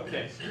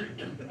 Okay.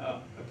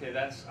 Okay,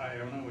 that's, I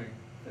don't know, we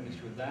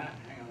finished with that.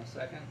 Hang on a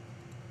second.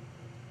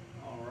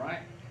 All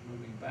right,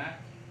 moving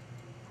back.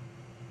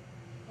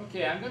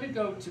 Okay, I'm going to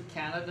go to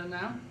Canada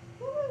now.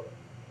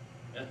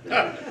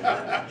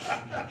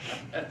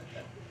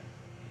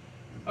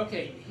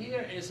 Okay,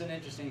 here is an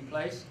interesting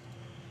place.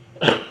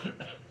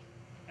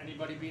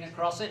 Anybody been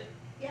across it?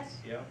 Yes.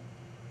 Yeah.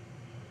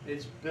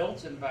 It's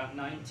built in about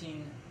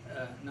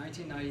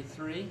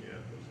 1993,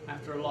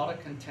 after a lot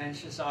of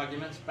contentious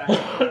arguments back and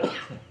forth.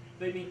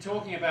 They've been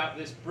talking about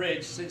this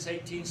bridge since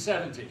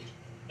 1870.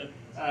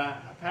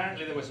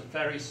 Apparently there was a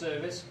ferry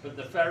service, but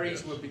the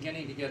ferries were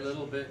beginning to get a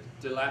little bit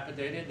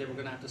dilapidated. They were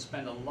going to have to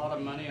spend a lot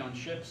of money on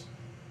ships.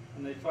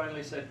 And they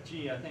finally said,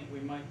 gee, I think we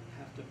might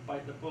have to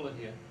bite the bullet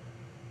here.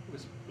 It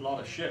was a lot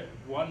of ship,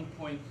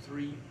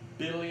 $1.3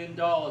 billion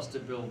to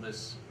build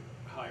this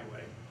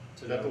highway.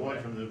 Is that the one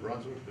from New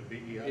Brunswick, the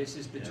BEI? This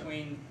is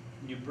between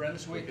New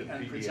Brunswick and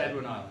PEI. Prince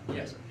Edward Island,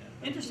 yes.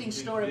 Interesting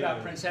story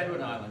about Prince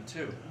Edward Island,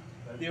 too.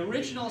 The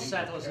original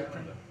settlers of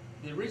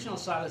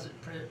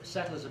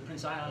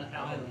Prince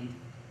Island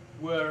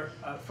were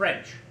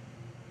French.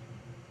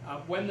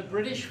 When the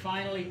British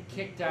finally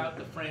kicked out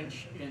the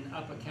French in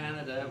Upper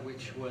Canada,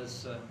 which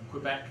was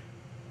Quebec,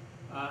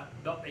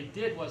 what they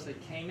did was they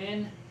came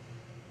in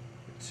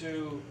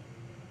to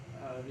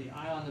the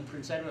island of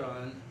Prince Edward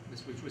Island,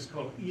 which was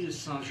called Ile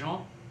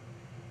Saint-Jean,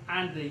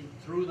 and they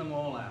threw them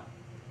all out.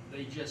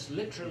 They just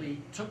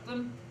literally took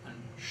them and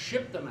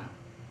shipped them out.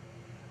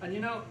 And you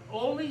know,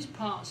 all these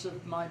parts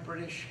of my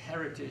British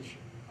heritage,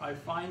 I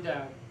find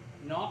out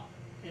not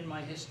in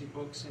my history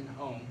books in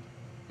home,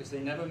 because they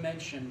never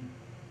mention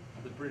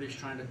the British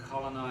trying to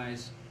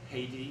colonize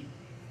Haiti.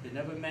 They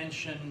never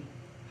mention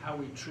how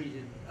we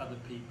treated other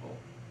people.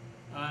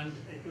 And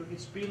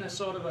it's been a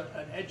sort of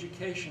an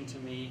education to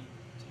me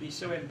to be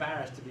so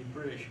embarrassed to be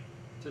British,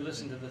 to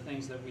listen to the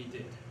things that we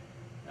did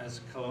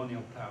as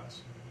colonial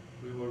powers.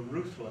 We were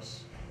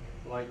ruthless,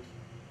 like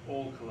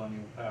all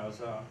colonial powers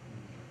are.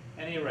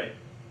 At any rate,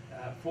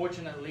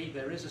 fortunately,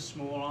 there is a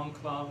small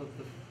enclave of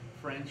the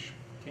French,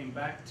 came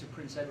back to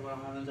Prince Edward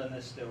Island, and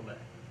they're still there.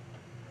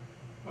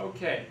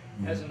 Okay,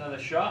 here's another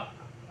shot.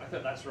 I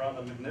thought that's a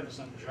rather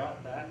magnificent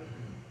shot, that.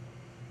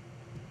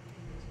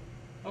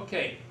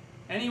 Okay,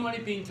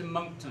 anybody been to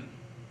Moncton?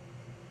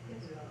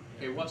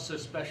 Okay, what's so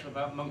special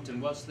about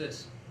Moncton? What's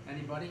this?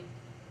 Anybody?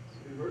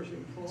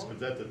 Is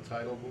that the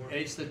tidal bore?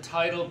 It's the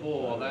tidal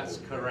bore, that's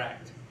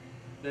correct.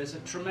 there's a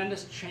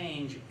tremendous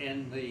change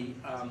in the,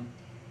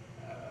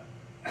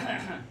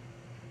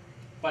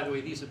 by the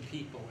way, these are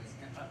people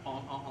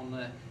on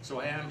the,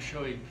 so I am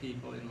showing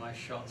people in my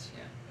shots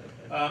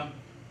here.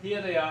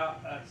 Here they are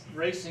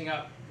racing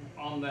up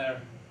on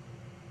their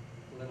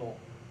little,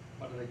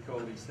 what do they call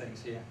these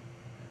things here?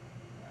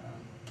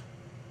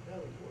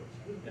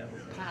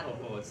 Paddle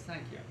boards,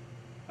 thank you.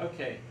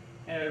 Okay,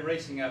 and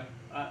racing up.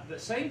 The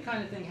same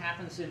kind of thing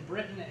happens in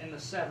Britain in the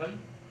Severn,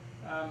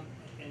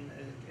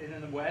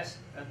 in the West.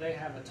 They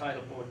have a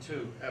tidal board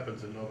too.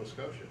 Happens in Nova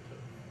Scotia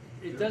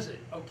too. It does it?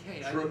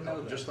 Okay, I didn't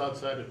know that. Just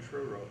outside of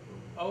Truro.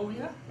 Oh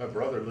yeah? My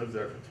brother lived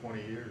there for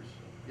 20 years.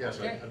 Yes,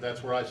 okay.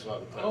 That's where I saw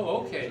the tidal Oh,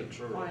 board, okay, was in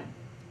Truro. fine.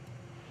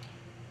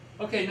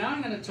 Okay, now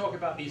I'm going to talk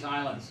about these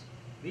islands.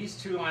 These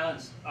two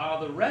islands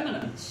are the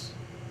remnants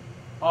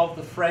of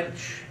the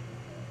French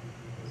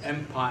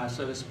Empire,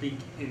 so to speak,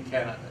 in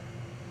Canada.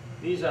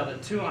 These are the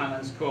two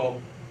islands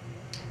called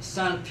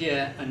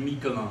Saint-Pierre and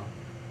Miquelon,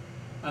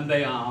 and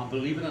they are,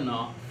 believe it or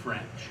not,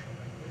 French.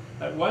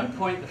 At one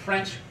point, the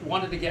French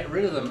wanted to get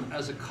rid of them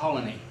as a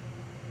colony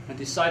and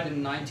decided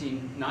in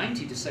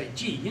 1990 to say,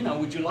 gee, you know,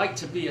 would you like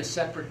to be a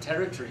separate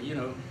territory, you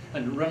know,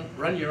 and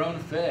run your own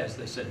affairs?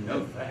 They said,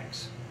 no,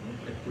 thanks.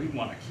 We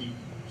want to keep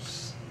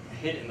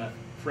hitting the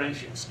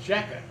French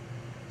exchequer.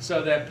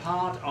 So they're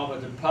part of a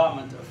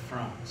department of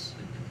France.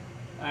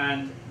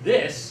 And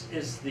this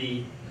is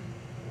the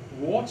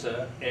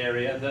water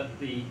area that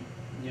the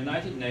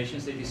United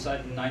Nations, they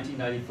decided in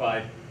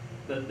 1995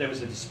 that there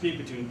was a dispute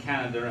between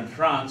Canada and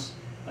France,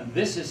 and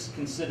this is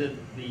considered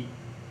the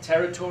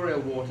territorial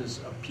waters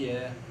of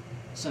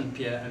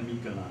Saint-Pierre and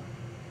Miquelon.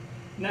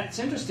 Now it's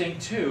interesting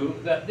too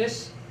that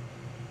this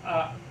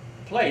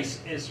place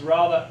is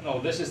rather, no,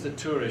 this is the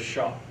tourist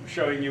shot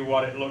showing you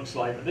what it looks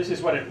like, but this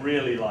is what it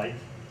really like.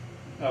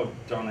 Oh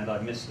darn it, I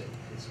missed it.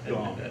 It's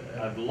gone.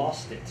 I've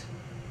lost it.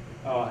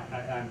 Oh,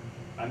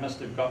 I must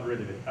have got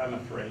rid of it, I'm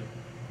afraid.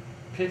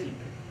 Pity.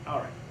 All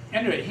right.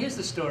 Anyway, here's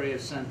the story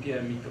of Saint-Pierre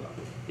and Miquelon.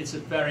 It's a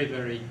very,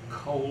 very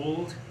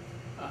cold,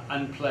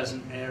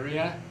 unpleasant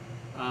area.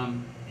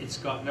 It's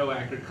got no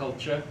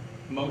agriculture.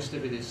 Most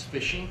of it is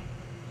fishing.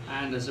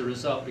 And as a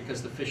result,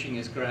 because the fishing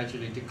is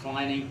gradually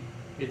declining,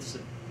 it's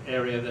an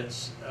area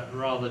that's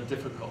rather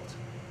difficult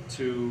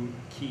to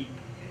keep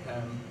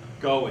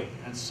going.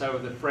 And so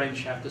the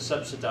French have to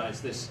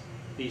subsidize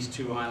these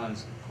two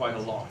islands quite a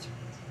lot.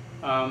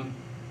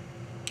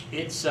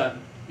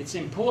 It's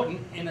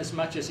important in as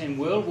much as in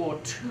World War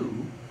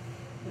II,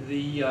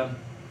 the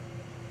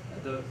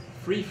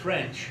Free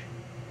French,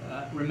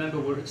 remember,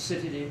 were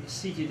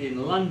seated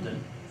in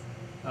London.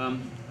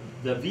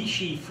 The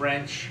Vichy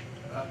French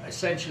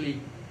essentially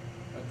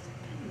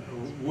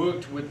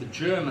worked with the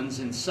Germans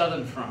in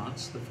southern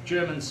France. The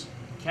Germans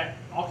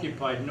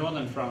occupied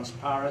northern France,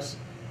 Paris,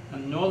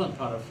 and the northern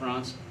part of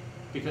France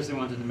because they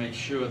wanted to make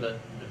sure that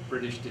the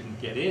British didn't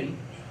get in.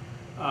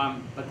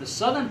 But the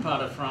southern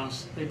part of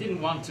France, they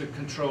didn't want to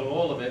control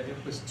all of it.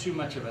 It was too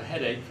much of a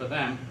headache for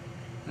them.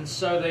 And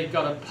so they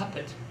got a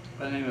puppet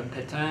by the name of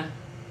Pétain,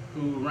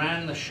 who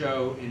ran the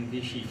show in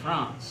Vichy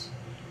France.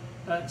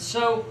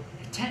 So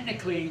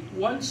technically,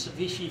 once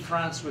Vichy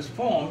France was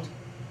formed,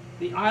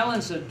 the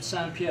islands of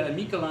Saint-Pierre and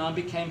Miquelon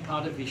became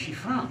part of Vichy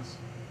France,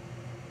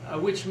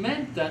 which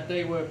meant that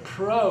they were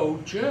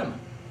pro-German,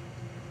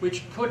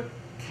 which put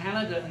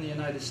Canada and the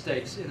United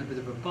States in a bit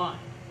of a bind.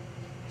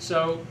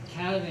 So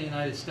Canada and the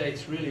United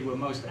States really were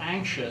most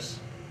anxious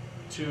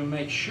to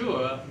make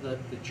sure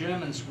that the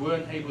Germans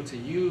weren't able to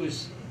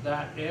use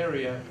that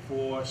area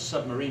for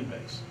submarine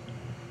base.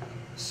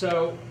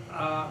 So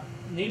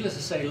needless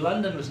to say,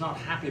 London was not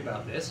happy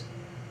about this,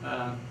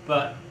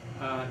 but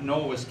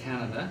nor was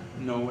Canada,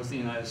 nor was the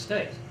United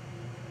States.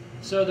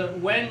 So that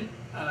when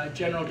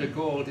General de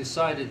Gaulle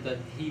decided that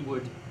he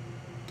would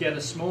get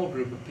a small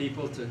group of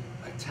people to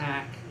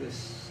attack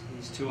these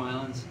two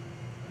islands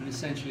and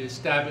essentially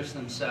establish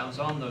themselves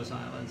on those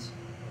islands,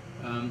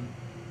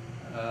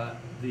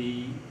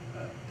 the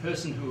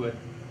person who had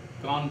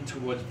gone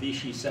towards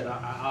Vichy said,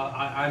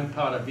 I'm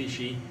part of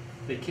Vichy.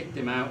 They kicked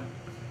him out,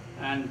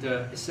 and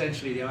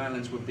essentially the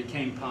islands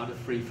became part of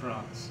Free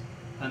France.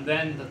 And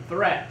then the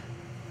threat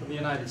from the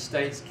United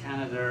States,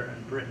 Canada,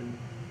 and Britain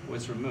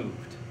was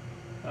removed,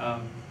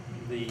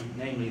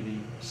 namely the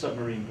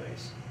submarine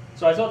base.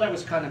 So I thought that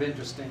was kind of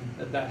interesting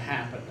that that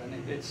happened,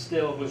 and it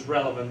still was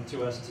relevant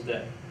to us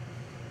today.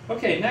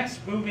 Okay,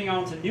 next, moving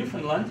on to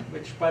Newfoundland,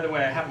 which, by the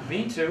way, I haven't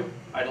been to.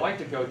 I'd like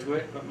to go to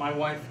it, but my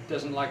wife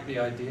doesn't like the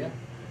idea.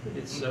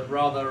 It's a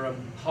rather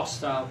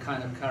hostile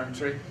kind of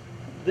country.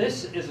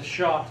 This is a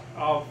shot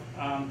of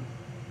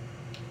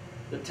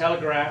the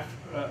telegraph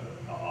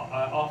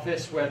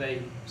office where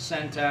they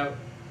sent out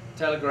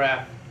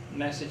telegraph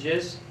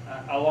messages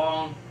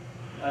along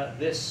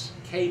this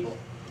cable.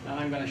 And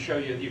I'm going to show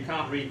you, you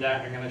can't read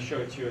that, I'm going to show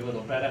it to you a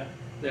little better.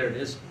 There it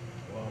is.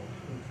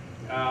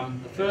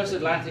 The first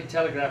Atlantic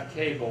telegraph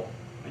cable,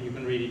 and you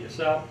can read it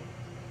yourself.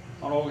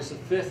 On August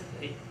the 5th,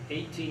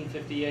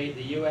 1858,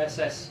 the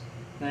USS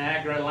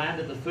Niagara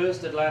landed the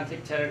first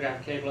Atlantic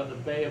telegraph cable at the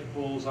Bay of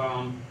Bull's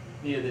Arm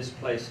near this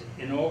place.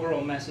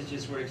 Inaugural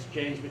messages were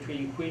exchanged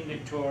between Queen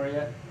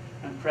Victoria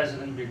and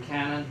President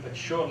Buchanan, but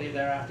shortly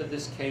thereafter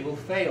this cable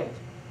failed.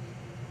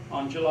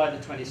 On July the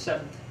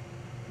 27th,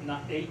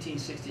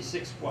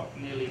 1866,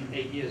 nearly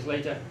 8 years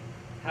later,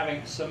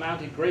 having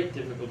surmounted great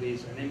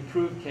difficulties, an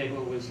improved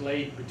cable was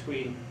laid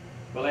between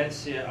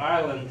Valencia,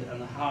 Ireland,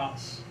 and the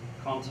Hearts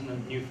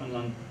continent,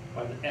 Newfoundland,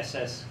 by the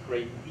SS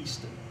Great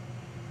Eastern.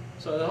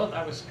 So I thought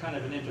that was kind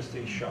of an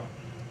interesting shot.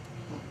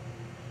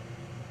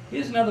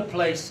 Here's another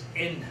place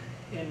in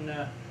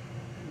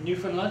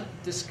Newfoundland,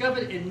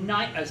 discovered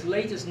as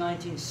late as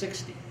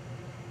 1960.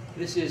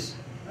 This is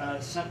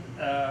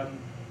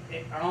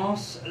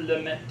Anse-les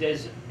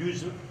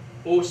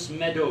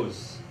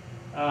Meadows,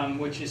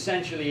 which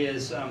essentially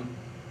is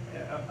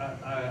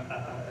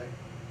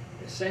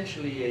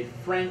essentially a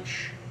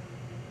French,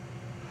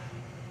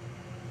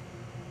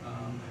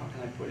 how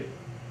can I put it,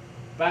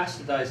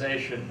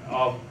 bastardization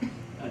of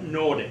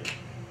Nordic.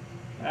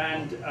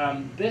 And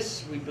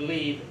this, we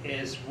believe,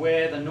 is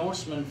where the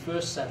Norsemen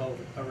first settled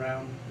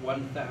around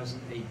 1000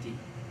 AD.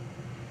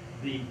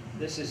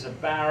 This is a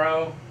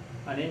barrow,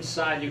 and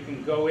inside you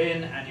can go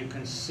in and you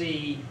can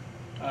see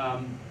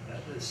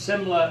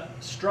similar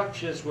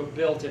structures were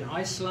built in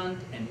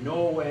Iceland, in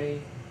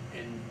Norway,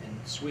 in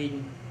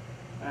Sweden.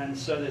 And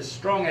so there's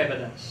strong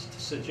evidence to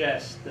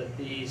suggest that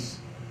these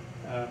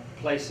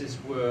places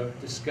were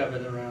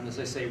discovered around, as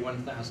I say,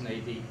 1000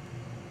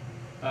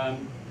 AD.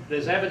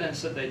 There's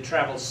evidence that they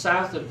traveled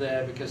south of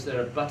there because there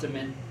are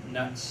buttermint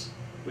nuts,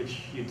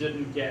 which you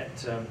didn't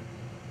get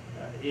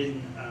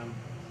in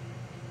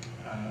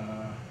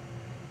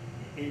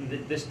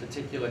this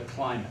particular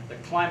climate. The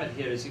climate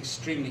here is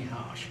extremely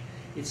harsh.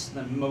 It's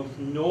the most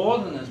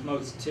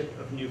northernmost tip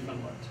of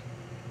Newfoundland.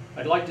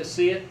 I'd like to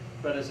see it,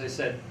 but as I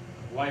said,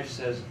 the wife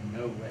says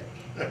no way.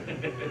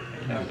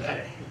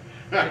 Okay.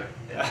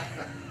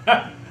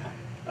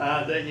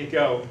 There you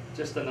go,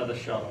 just another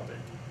shot of it.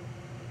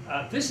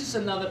 This is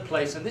another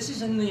place, and this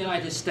is in the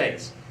United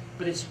States,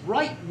 but it's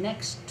right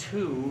next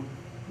to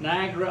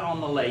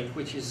Niagara-on-the-Lake,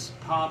 which is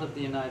part of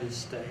the United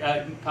States,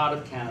 part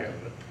of Canada.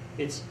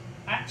 It's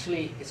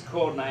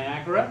called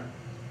Niagara.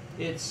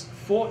 It's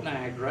Fort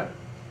Niagara,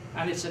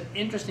 and it's an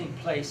interesting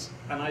place,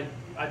 and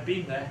I've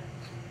been there.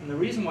 And the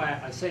reason why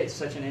I say it's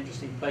such an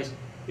interesting place,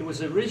 it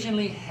was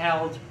originally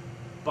held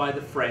by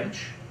the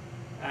French.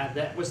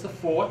 That was the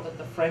fort that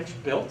the French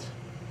built,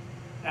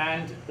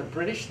 and the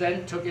British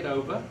then took it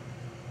over,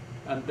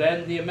 and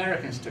then the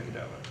Americans took it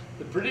over.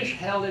 The British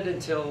held it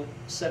until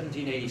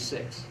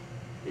 1786.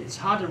 It's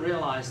hard to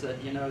realize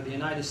that, you know, the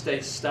United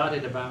States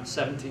started about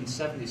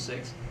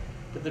 1776,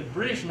 but the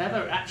British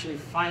never actually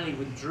finally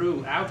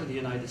withdrew out of the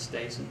United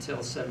States until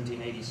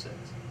 1786.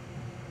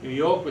 New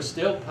York was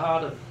still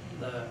part of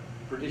the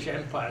British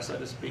Empire, so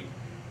to speak,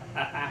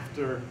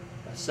 after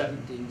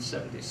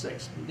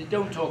 1776. They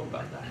don't talk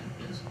about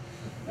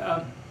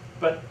that.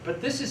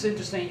 But this is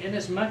interesting in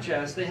as much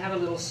as they have a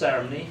little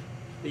ceremony.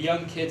 The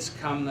young kids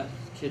come, the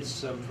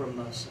kids from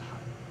the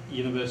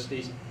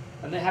universities,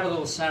 and they have a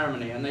little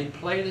ceremony, and they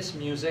play this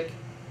music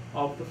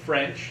of the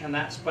French, and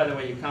that's, by the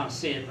way, you can't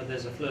see it, but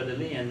there's a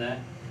fleur-de-lis in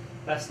there.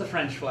 That's the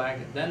French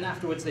flag. Then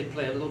afterwards they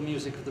play a little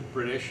music of the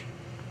British,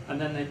 and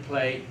then they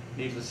play,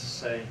 needless to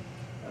say,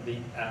 the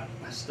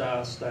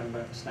Star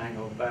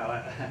Spangled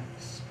Ballad.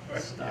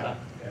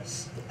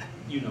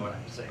 You know what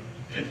I'm saying.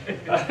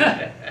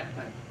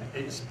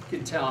 You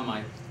can tell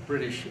my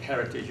British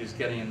heritage is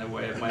getting in the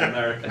way of my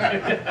American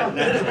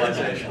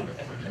naturalization.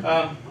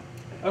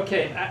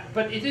 Okay,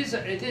 but it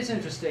is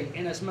interesting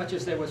in as much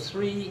as there were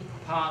three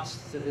parts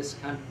to this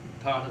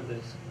part of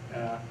this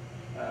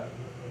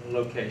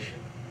location.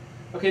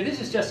 Okay, this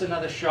is just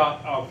another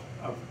shot of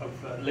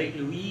Lake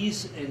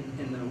Louise in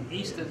the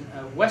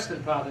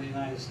western part of the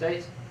United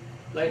States,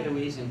 Lake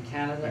Louise in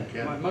Canada,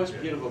 my most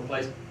beautiful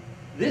place.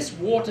 This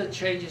water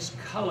changes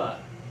color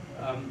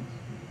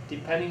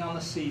depending on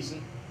the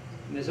season.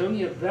 And there's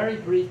only a very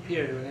brief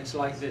period when it's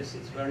like this,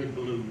 it's very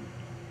blue.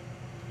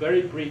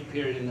 Very brief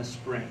period in the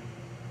spring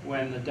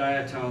when the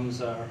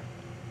diatoms are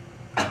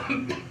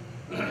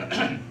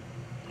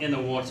in the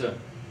water,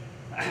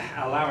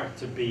 allow it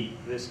to be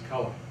this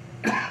color.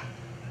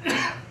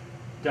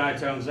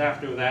 Diatoms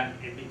after that,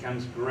 it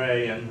becomes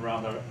gray and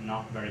rather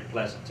not very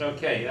pleasant.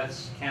 Okay,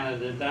 that's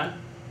Canada done.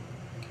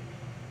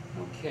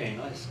 Okay,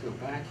 let's go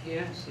back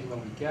here, see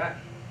what we got.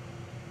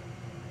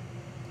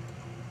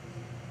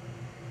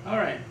 All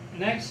right,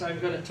 next I'm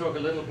going to talk a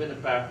little bit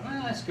about,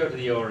 well, let's go to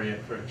the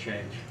Orient for a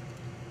change.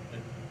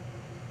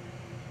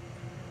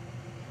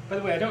 By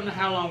the way, I don't know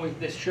how long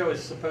this show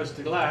is supposed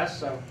to last,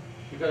 so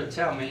you've got to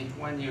tell me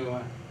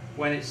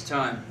when it's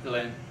time,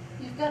 Glenn.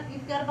 You've got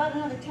about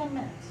another 10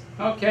 minutes.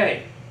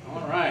 Okay,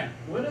 all right.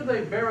 When do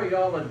they bury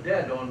all the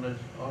dead on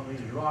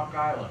these rock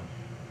islands?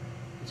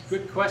 It's a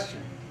good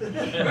question. A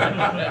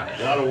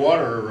lot of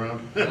water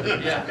around.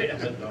 Yeah.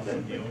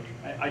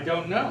 I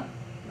don't know.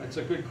 That's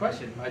a good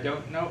question. I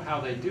don't know how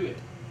they do it.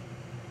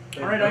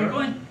 All right,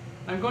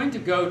 I'm going to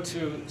go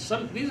to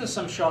some. These are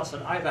some shots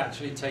that I've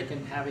actually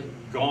taken having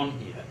gone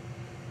here.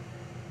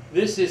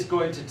 This is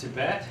going to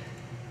Tibet,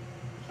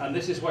 And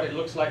this is what it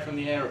looks like from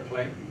the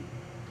aeroplane.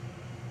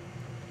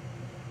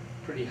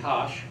 Pretty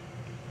harsh.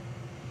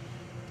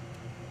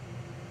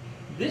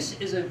 This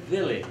is a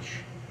village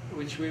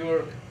which we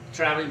were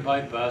traveling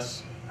by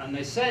bus, and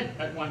they said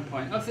at one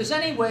point, oh, if there's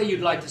any way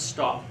you'd like to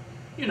stop,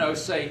 you know,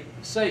 say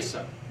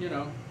so, you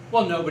know.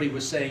 Well, nobody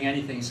was saying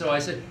anything, so I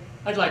said,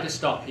 I'd like to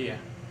stop here.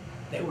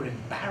 They were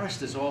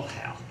embarrassed as all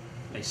hell.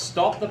 They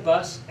stopped the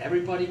bus,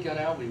 everybody got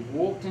out, we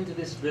walked into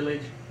this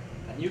village,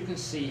 and you can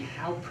see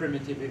how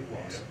primitive it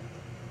was.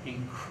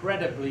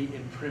 Incredibly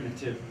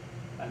primitive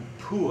and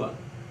poor,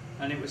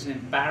 and it was an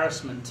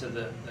embarrassment to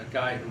the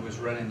guy who was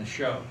running the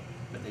show.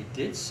 But they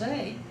did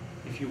say,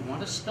 if you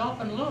want to stop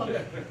and look,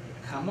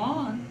 come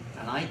on,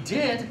 and I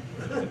did.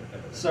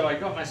 So I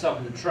got myself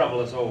into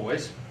trouble as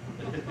always.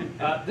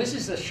 This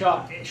is a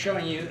shot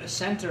showing you the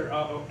center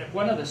of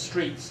one of the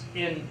streets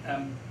in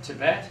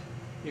Tibet.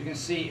 You can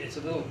see it's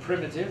a little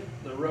primitive.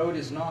 The road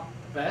is not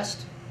the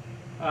best.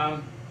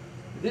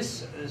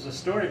 This is a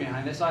story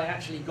behind this. I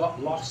actually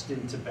got lost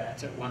in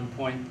Tibet at one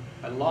point.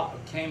 A lot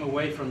came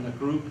away from the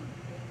group,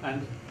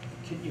 and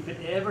you could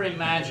ever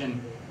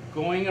imagine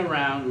going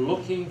around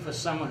looking for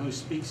someone who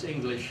speaks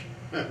English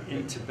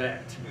in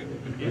Tibet.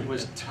 It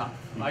was tough.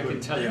 I can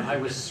tell you, I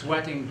was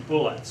sweating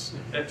bullets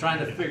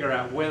trying to figure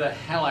out where the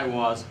hell I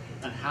was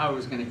and how I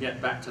was going to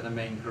get back to the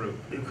main group.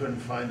 You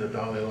couldn't find the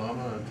Dalai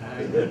Lama?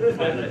 I couldn't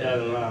find the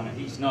Dalai Lama.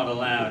 He's not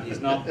allowed.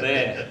 He's not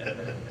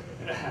there.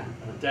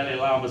 The Dalai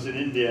Lama's in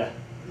India.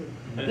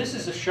 And this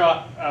is a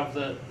shot of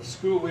the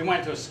school. We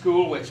went to a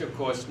school which, of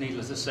course,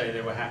 needless to say,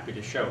 they were happy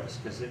to show us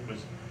because it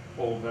was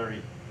all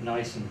very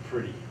nice and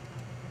pretty.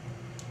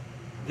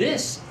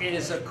 This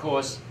is, of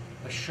course,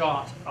 a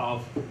shot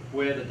of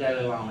where the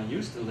Dalai Lama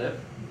used to live,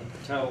 the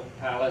Patel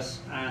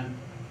Palace, and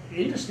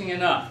interesting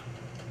enough,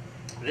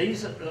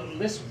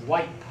 this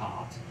white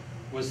part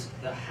was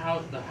the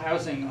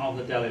housing of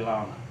the Dalai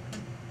Lama.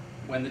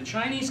 When the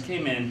Chinese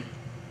came in,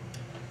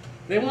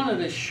 they wanted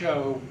to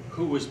show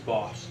who was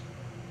boss.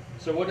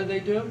 So what did they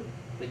do?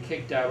 They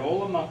kicked out all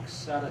the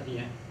monks out of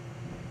here,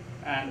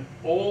 and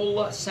all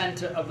the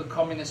center of the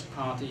Communist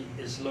Party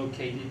is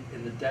located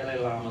in the Dalai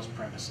Lama's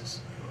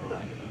premises.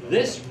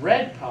 This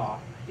red part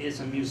is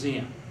a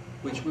museum,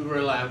 which we were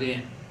allowed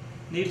in.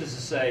 Needless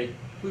to say,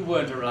 we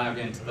weren't allowed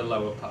into the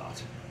lower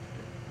part.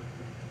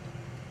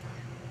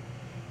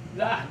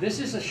 This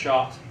is a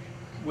shot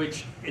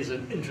which is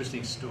an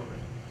interesting story.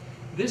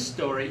 This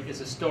story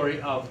is a story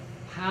of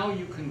how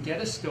you can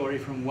get a story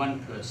from one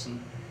person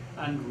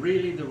and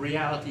really the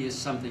reality is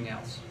something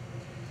else.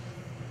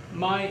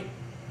 My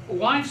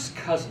wife's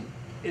cousin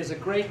is a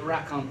great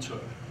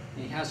raconteur.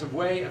 He has a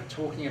way of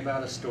talking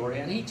about a story,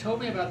 and he told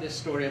me about this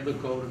story of the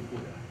Golden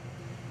Buddha.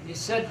 He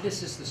said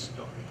this is the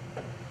story.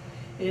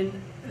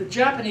 The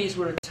Japanese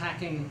were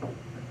attacking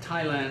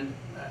Thailand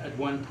at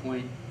one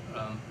point,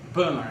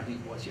 Burma I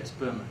think it was, yes,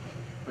 Burma.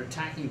 Were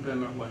attacking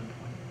Burma at one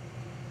point.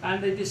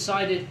 And they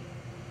decided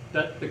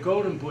that the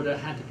Golden Buddha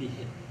had to be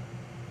hidden.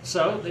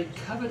 So they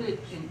covered it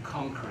in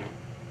concrete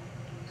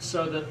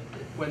so that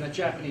when the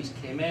Japanese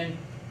came in,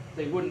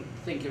 they wouldn't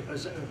think it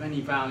was of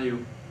any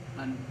value,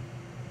 and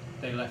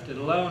they left it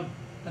alone.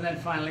 And then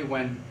finally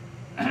when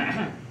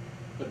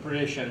the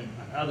British and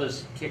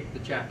others kicked the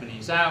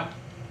Japanese out,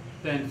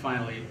 then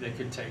finally they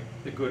could take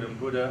the Golden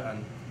Buddha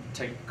and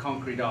take the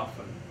concrete off,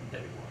 and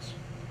there it was.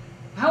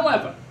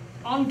 However,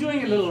 on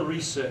doing a little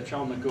research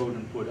on the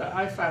Golden Buddha,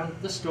 I found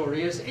the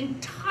story is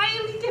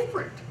entirely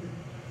different.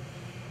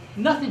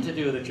 Nothing to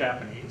do with the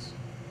Japanese.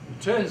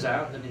 It turns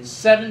out that in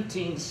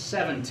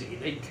 1770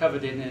 they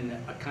covered it in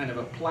a kind of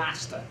a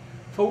plaster.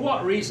 For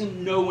what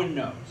reason, no one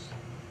knows.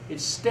 It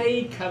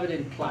stayed covered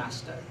in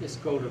plaster, this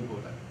Golden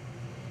Buddha.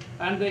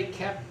 And they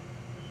kept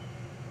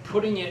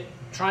putting it,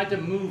 trying to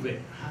move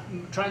it.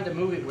 Trying to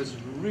move it was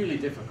really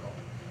difficult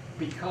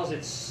because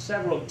it's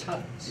several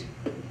tons.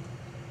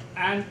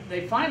 And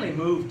they finally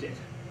moved it,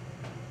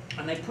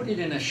 and they put it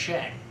in a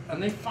shed.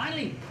 And they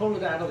finally pulled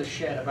it out of the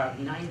shed about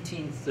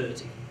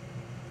 1930.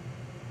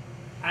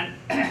 And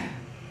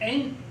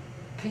in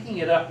picking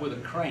it up with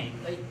a crane,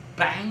 they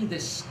banged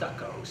this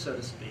stucco, so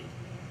to speak,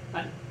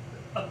 and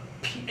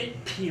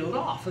it peeled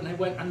off. And they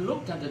went and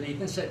looked underneath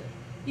and said,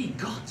 "Ye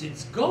gods,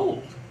 it's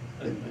gold!"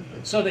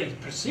 So they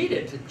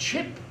proceeded to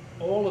chip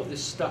all of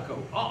this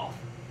stucco off,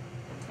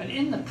 and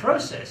in the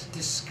process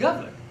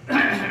discovered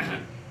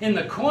in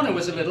the corner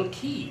was a little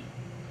key.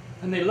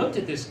 And they looked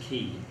at this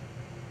key,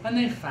 and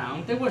they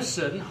found there were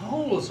certain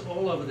holes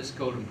all over this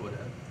Golden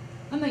Buddha,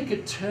 and they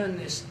could turn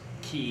this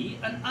key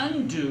and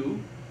undo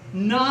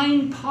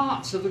 9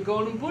 parts of the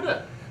Golden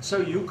Buddha. So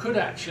you could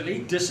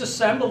actually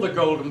disassemble the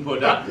Golden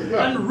Buddha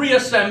and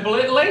reassemble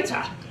it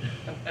later.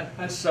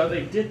 And so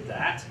they did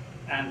that,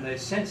 and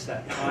since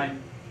that time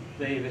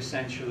they've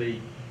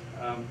essentially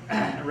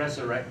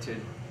resurrected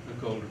the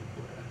Golden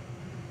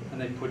Buddha, and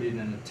they put it in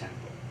a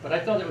temple. But I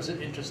thought it was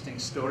an interesting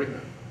story.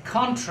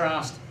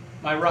 Contrast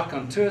my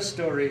raconteur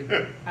story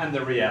and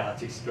the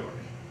reality story.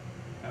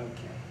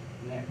 Okay,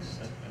 next.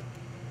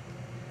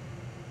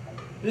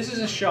 This is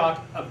a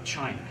shot of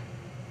China.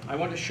 I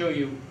want to show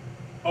you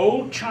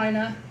old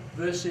China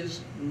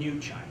versus New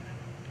China.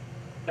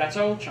 That's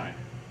old China.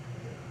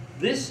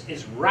 This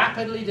is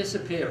rapidly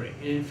disappearing.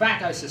 In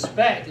fact, I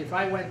suspect if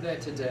I went there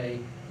today,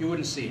 you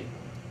wouldn't see it.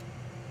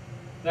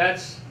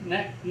 That's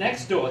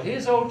next door.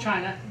 Here's old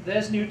China,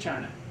 there's New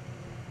China.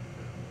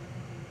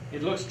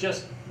 It looks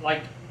just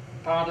like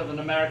part of an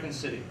American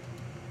city.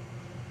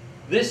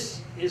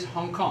 This is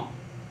Hong Kong.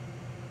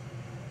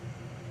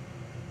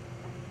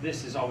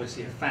 This is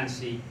obviously a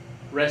fancy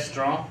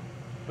restaurant,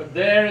 but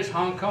there is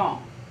Hong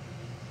Kong.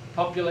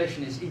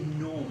 Population is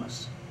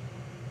enormous.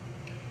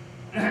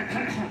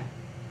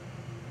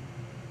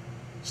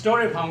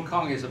 Story of Hong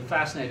Kong is a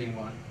fascinating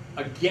one.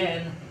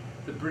 Again,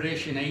 the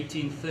British in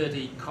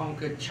 1830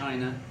 conquered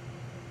China,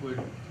 were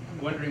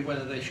wondering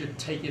whether they should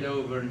take it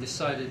over, and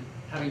decided,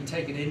 having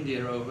taken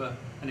India over,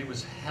 and it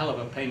was hell of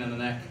a pain in the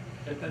neck,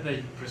 that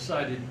they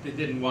decided they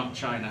didn't want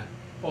China.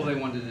 All they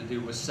wanted to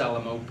do was sell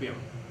them opium,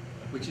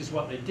 which is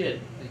what they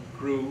did. They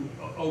grew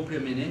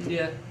opium in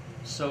India,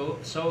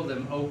 sold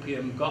them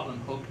opium, got them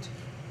hooked,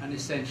 and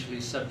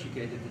essentially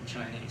subjugated the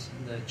Chinese.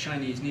 The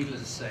Chinese,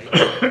 needless to say,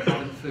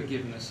 haven't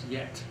forgiven us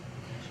yet.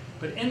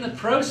 But in the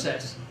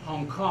process,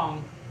 Hong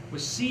Kong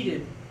was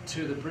ceded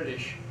to the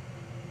British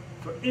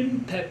for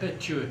in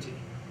perpetuity.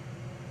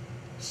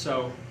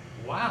 So,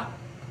 wow,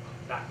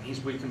 that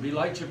means we can be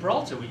like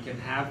Gibraltar, we can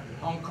have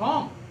Hong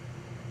Kong.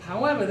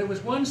 However, there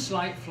was one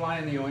slight fly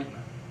in the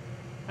ointment.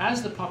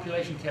 As the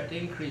population kept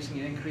increasing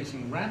and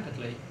increasing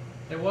rapidly,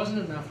 there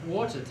wasn't enough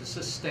water to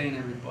sustain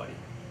everybody.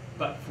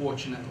 But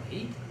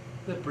fortunately,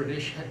 the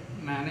British had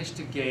managed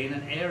to gain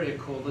an area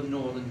called the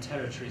Northern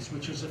Territories,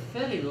 which was a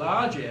fairly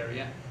large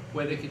area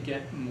where they could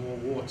get more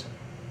water.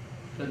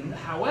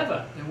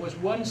 However, there was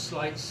one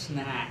slight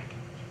snag,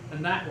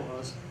 and that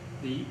was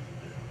the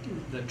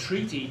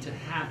treaty to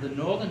have the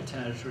Northern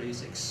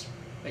Territories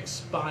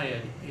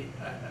expired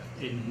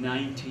in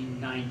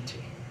 1990.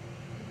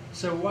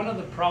 So one of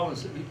the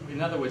problems,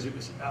 in other words, it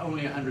was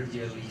only a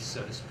 100-year lease,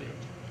 so to speak.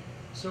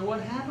 So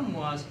what happened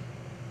was,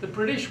 the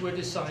British were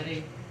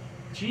deciding,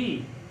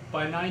 gee,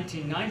 by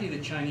 1990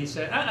 the Chinese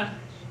said,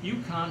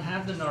 you can't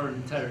have the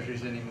Northern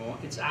Territories anymore,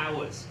 it's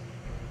ours.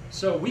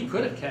 So we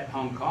could have kept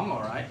Hong Kong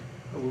all right,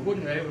 but we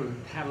wouldn't be able to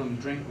have them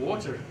drink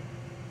water.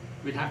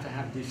 We'd have to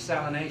have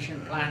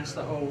desalination plants,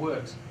 the whole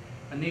works.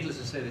 And needless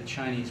to say, the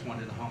Chinese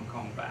wanted Hong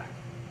Kong back.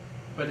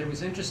 But it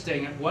was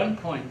interesting, at one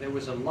point there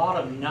was a lot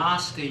of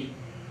nasty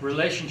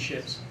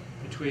relationships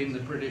between the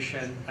British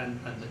and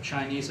the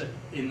Chinese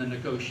in the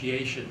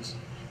negotiations.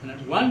 And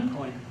at one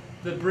point,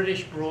 the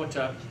British brought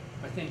up,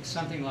 I think,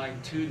 something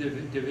like 2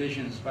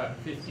 divisions, about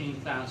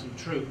 15,000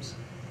 troops,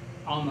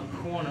 on the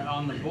corner,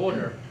 on the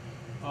border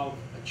of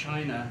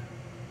China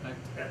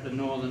at the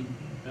northern,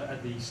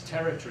 at these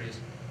territories.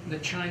 And the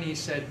Chinese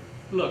said,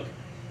 look,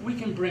 we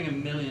can bring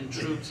 1 million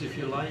troops if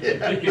you like.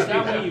 Is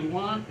that what you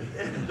want?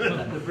 And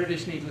the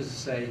British, needless to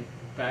say,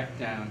 backed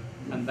down.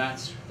 And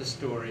that's the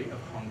story of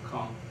Hong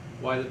Kong.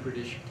 Why the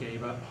British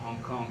gave up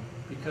Hong Kong.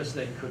 Because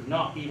they could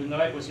not, even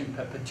though it was in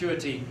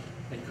perpetuity,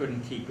 they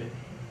couldn't keep it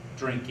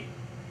drinking.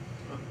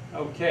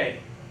 Okay.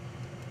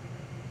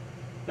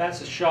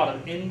 That's a shot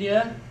of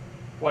India,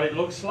 what it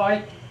looks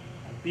like.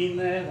 I've been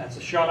there, that's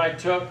a shot I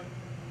took.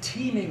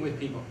 Teeming with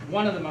people.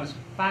 One of the most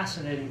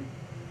fascinating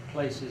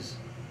places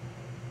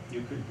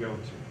you could go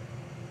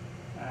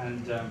to.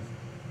 And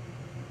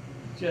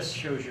just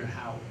shows you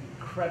how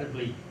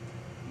incredibly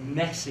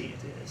messy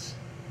it is.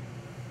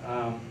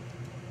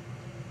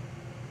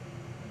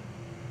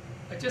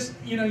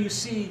 You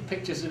see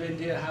pictures of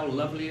India, how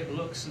lovely it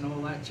looks and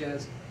all that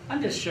jazz.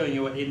 I'm just showing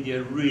you what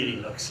India really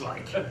looks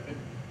like.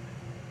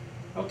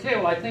 Okay,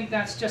 well I think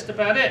that's just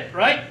about it,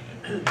 right?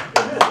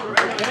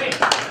 Okay.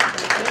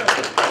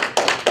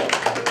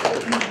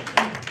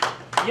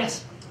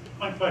 Yes?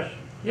 My question.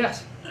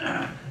 Yes.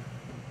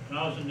 When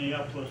I was in the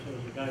Air Force, there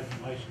was a guy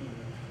from Iceland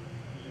that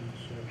was in the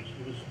service.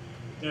 He was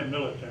their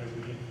military,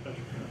 we did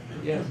special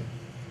training. Yes.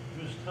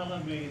 He was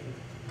telling me that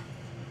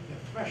the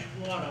fresh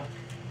water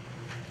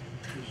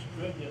is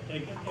good, that they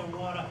get their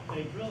water,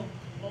 they drill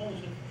holes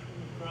in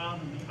the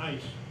ground and the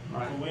ice,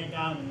 Right. go way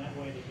down, and that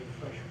way they get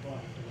fresh water.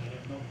 So they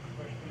have no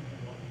fresh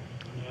drinking water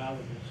on the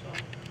island itself.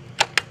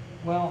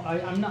 Well,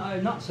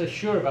 I'm not so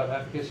sure about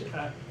that, because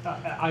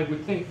I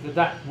would think that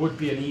that would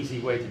be an easy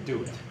way to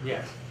do it.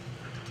 Yes.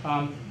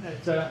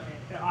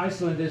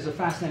 Iceland is a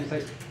fascinating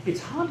place.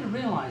 It's hard to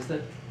realize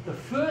that the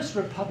first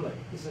republic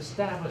is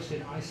established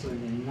in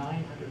Iceland in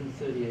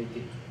 930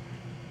 AD.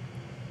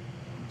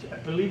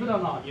 Believe it or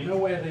not, you know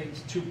where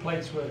these 2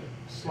 plates were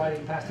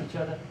sliding past each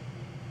other?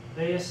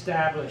 They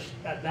established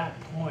at that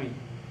point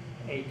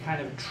a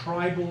kind of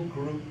tribal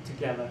group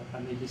together,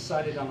 and they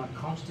decided on a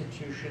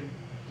constitution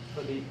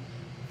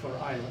for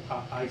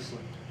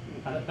Iceland.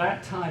 And at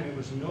that time it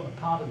was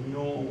part of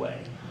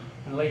Norway,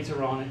 and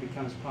later on it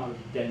becomes part of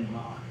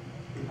Denmark.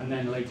 And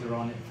then later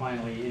on it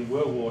finally, in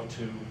World War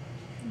II,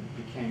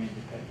 became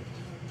independent.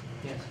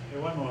 Yes? Hey,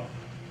 one more.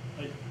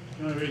 The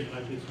only reason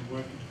I did some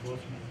work in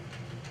Portsmouth,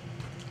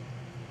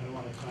 I don't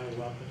want to tell you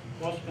about this.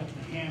 Portsmouth,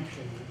 New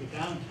Hampshire, if you go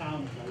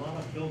downtown, there's a lot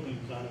of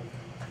buildings out of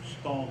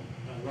stone,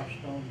 rough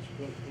stone is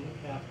good to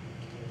look at.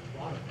 There's a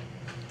lot of it.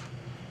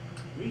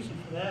 The reason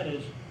for that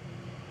is,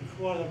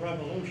 before the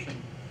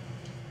Revolution,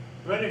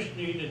 British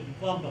needed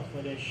lumber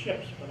for their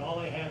ships, but all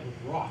they had was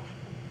rock.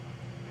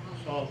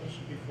 So this is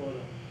before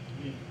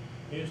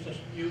they used to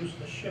use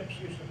the ships,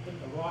 used to put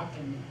the rock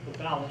in the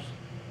ballast,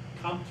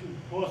 come to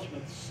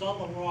Portsmouth, sell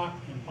the rock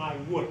and buy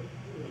wood.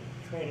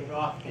 Trade it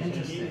off because they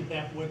Interesting. needed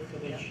that wood for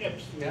their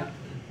ships. Yeah.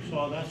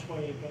 So that's why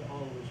you got all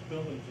those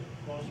buildings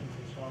at Portsmouth,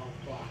 it's all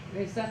rock.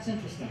 Yes, that's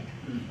interesting.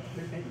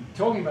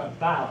 Talking about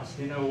ballast,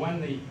 you know,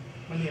 when the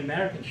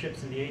American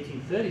ships in the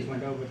 1830s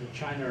went over to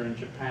China and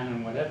Japan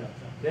and whatever,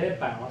 their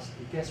ballast,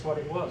 guess what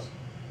it was?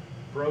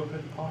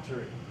 Broken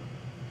pottery.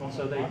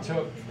 So they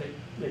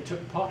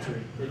took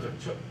pottery. They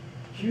took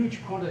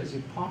huge quantities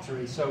of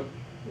pottery. So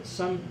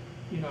some,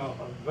 you know,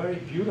 a very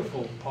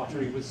beautiful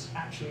pottery was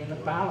actually in the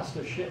ballast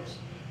of ships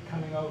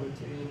coming over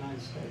to the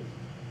United States.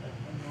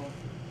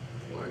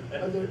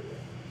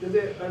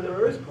 Are there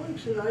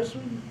earthquakes in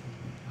Iceland?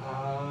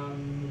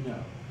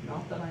 No,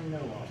 not that I know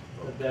of.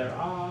 But there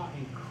are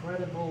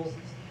incredible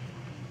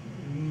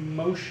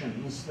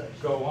motions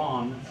that go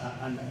on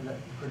and that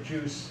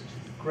produce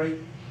great,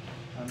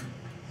 how do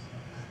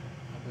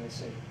I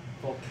say,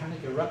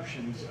 volcanic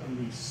eruptions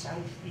in the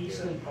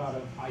southeastern part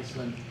of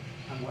Iceland.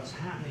 And what's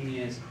happening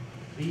is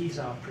these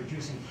are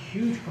producing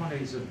huge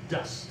quantities of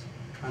dust.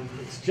 And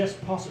it's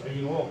just possible,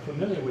 you're all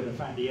familiar with the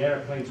fact the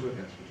airplanes were...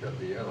 Shut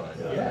the airline.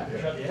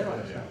 Yeah, shut the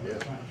airlines down. Yeah.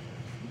 That's right.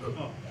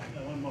 Oh,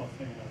 and one more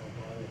thing I will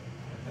bother you.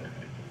 I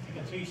think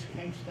it's East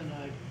Kingston.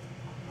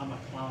 I'm a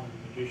clown and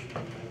magician,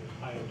 and I was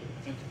hired to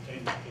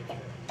entertain the kids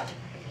for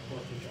the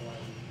 4th of July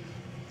weekend.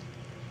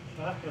 So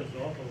after it was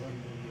over, when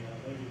the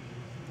lady,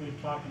 we were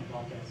talking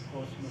about that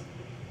Portsmouth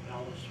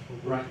Palace for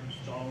wood Right. and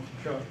stone.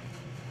 Sure.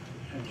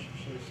 And she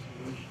says to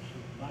me, she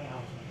said, my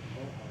house is a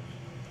whole house.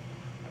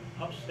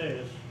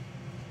 Upstairs,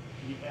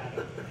 you had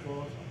the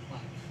floors of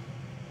planks.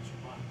 It's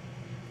fine.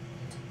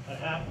 What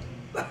happened,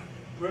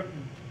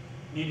 Britain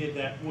needed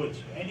that wood,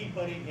 so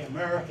anybody, the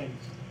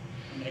Americans,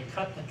 when they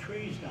cut the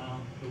trees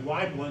down, the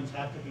wide ones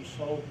had to be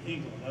sold in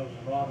England. That was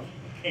an order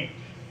from the king.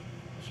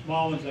 The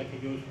small ones they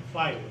could use for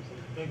firewood, but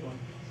the big one,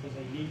 because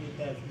they needed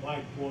those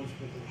wide boards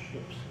for their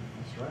ships.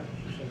 That's right.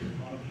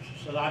 She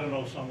said, I don't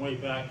know, some way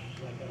back,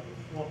 she's like,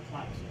 4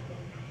 planks that were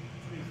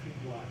 3 feet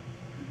wide.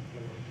 They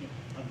were, you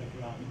know,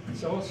 underground.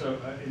 It's also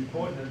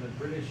important that the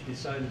British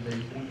decided they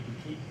wanted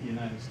to keep the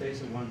United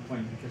States at one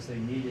point because they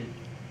needed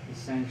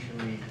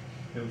essentially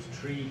those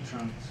tree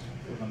trunks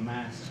for the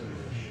masts of the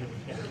ships.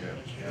 Yeah,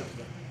 that's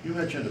true. You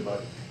mentioned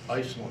about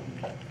Iceland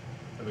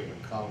having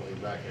a colony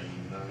back in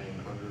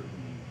 900,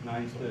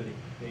 930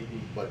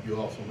 AD. but you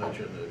also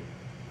mentioned that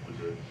was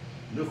it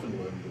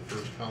Newfoundland, the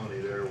first colony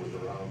there was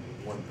around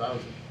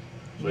 1000.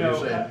 So you're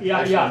saying yeah.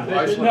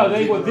 Iceland No, was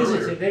they were even earlier.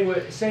 visited. They were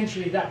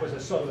essentially, that was a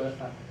sort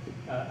of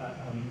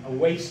a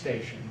way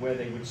station where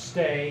they would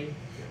stay.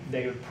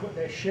 They would put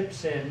their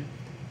ships in,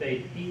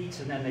 they'd eat,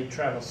 and then they'd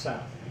travel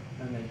south.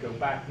 And they'd go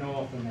back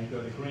north, and they'd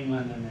go to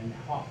Greenland, and then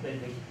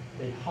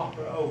they'd hop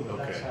over.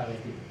 That's Okay. how they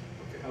did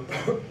it.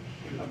 Okay.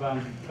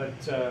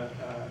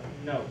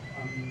 No,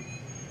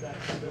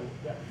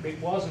 it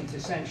wasn't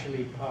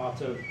essentially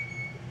part of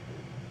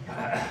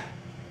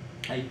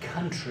a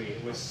country.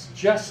 It was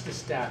just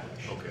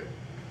established. Okay.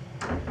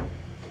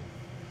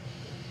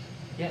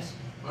 Yes.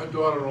 My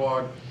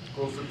daughter-in-law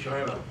goes to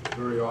China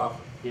very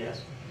often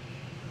Yes.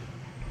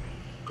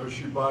 because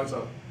she buys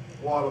a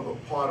lot of the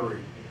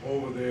pottery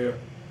over there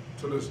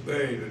to this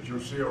day that you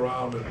see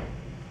around in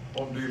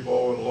Home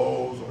Depot and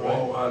Lowe's and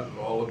Walmart and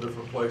all the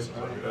different places.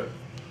 I mean, that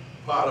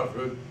part of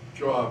her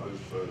job is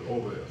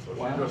over there. So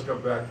Wow. she just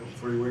got back from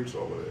 3 weeks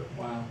over there.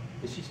 Wow.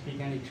 Does she speak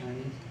any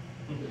Chinese?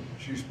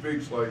 She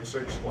speaks like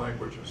 6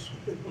 languages.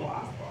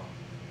 Wow.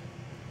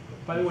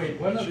 By the way,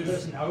 one other She's-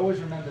 person, I always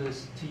remember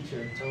this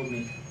teacher told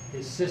me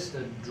his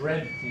sister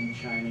dreamt in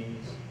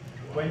Chinese.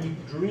 When you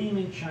dream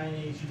in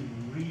Chinese, you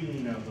really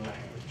know the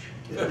language.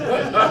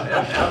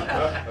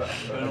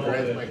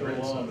 My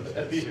grandson is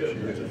 6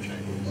 years in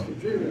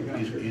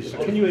Chinese. He's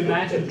Can you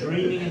imagine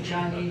dreaming in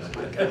Chinese?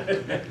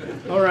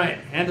 All right,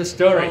 end of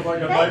story.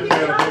 Thank you,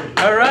 John.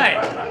 All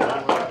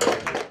right.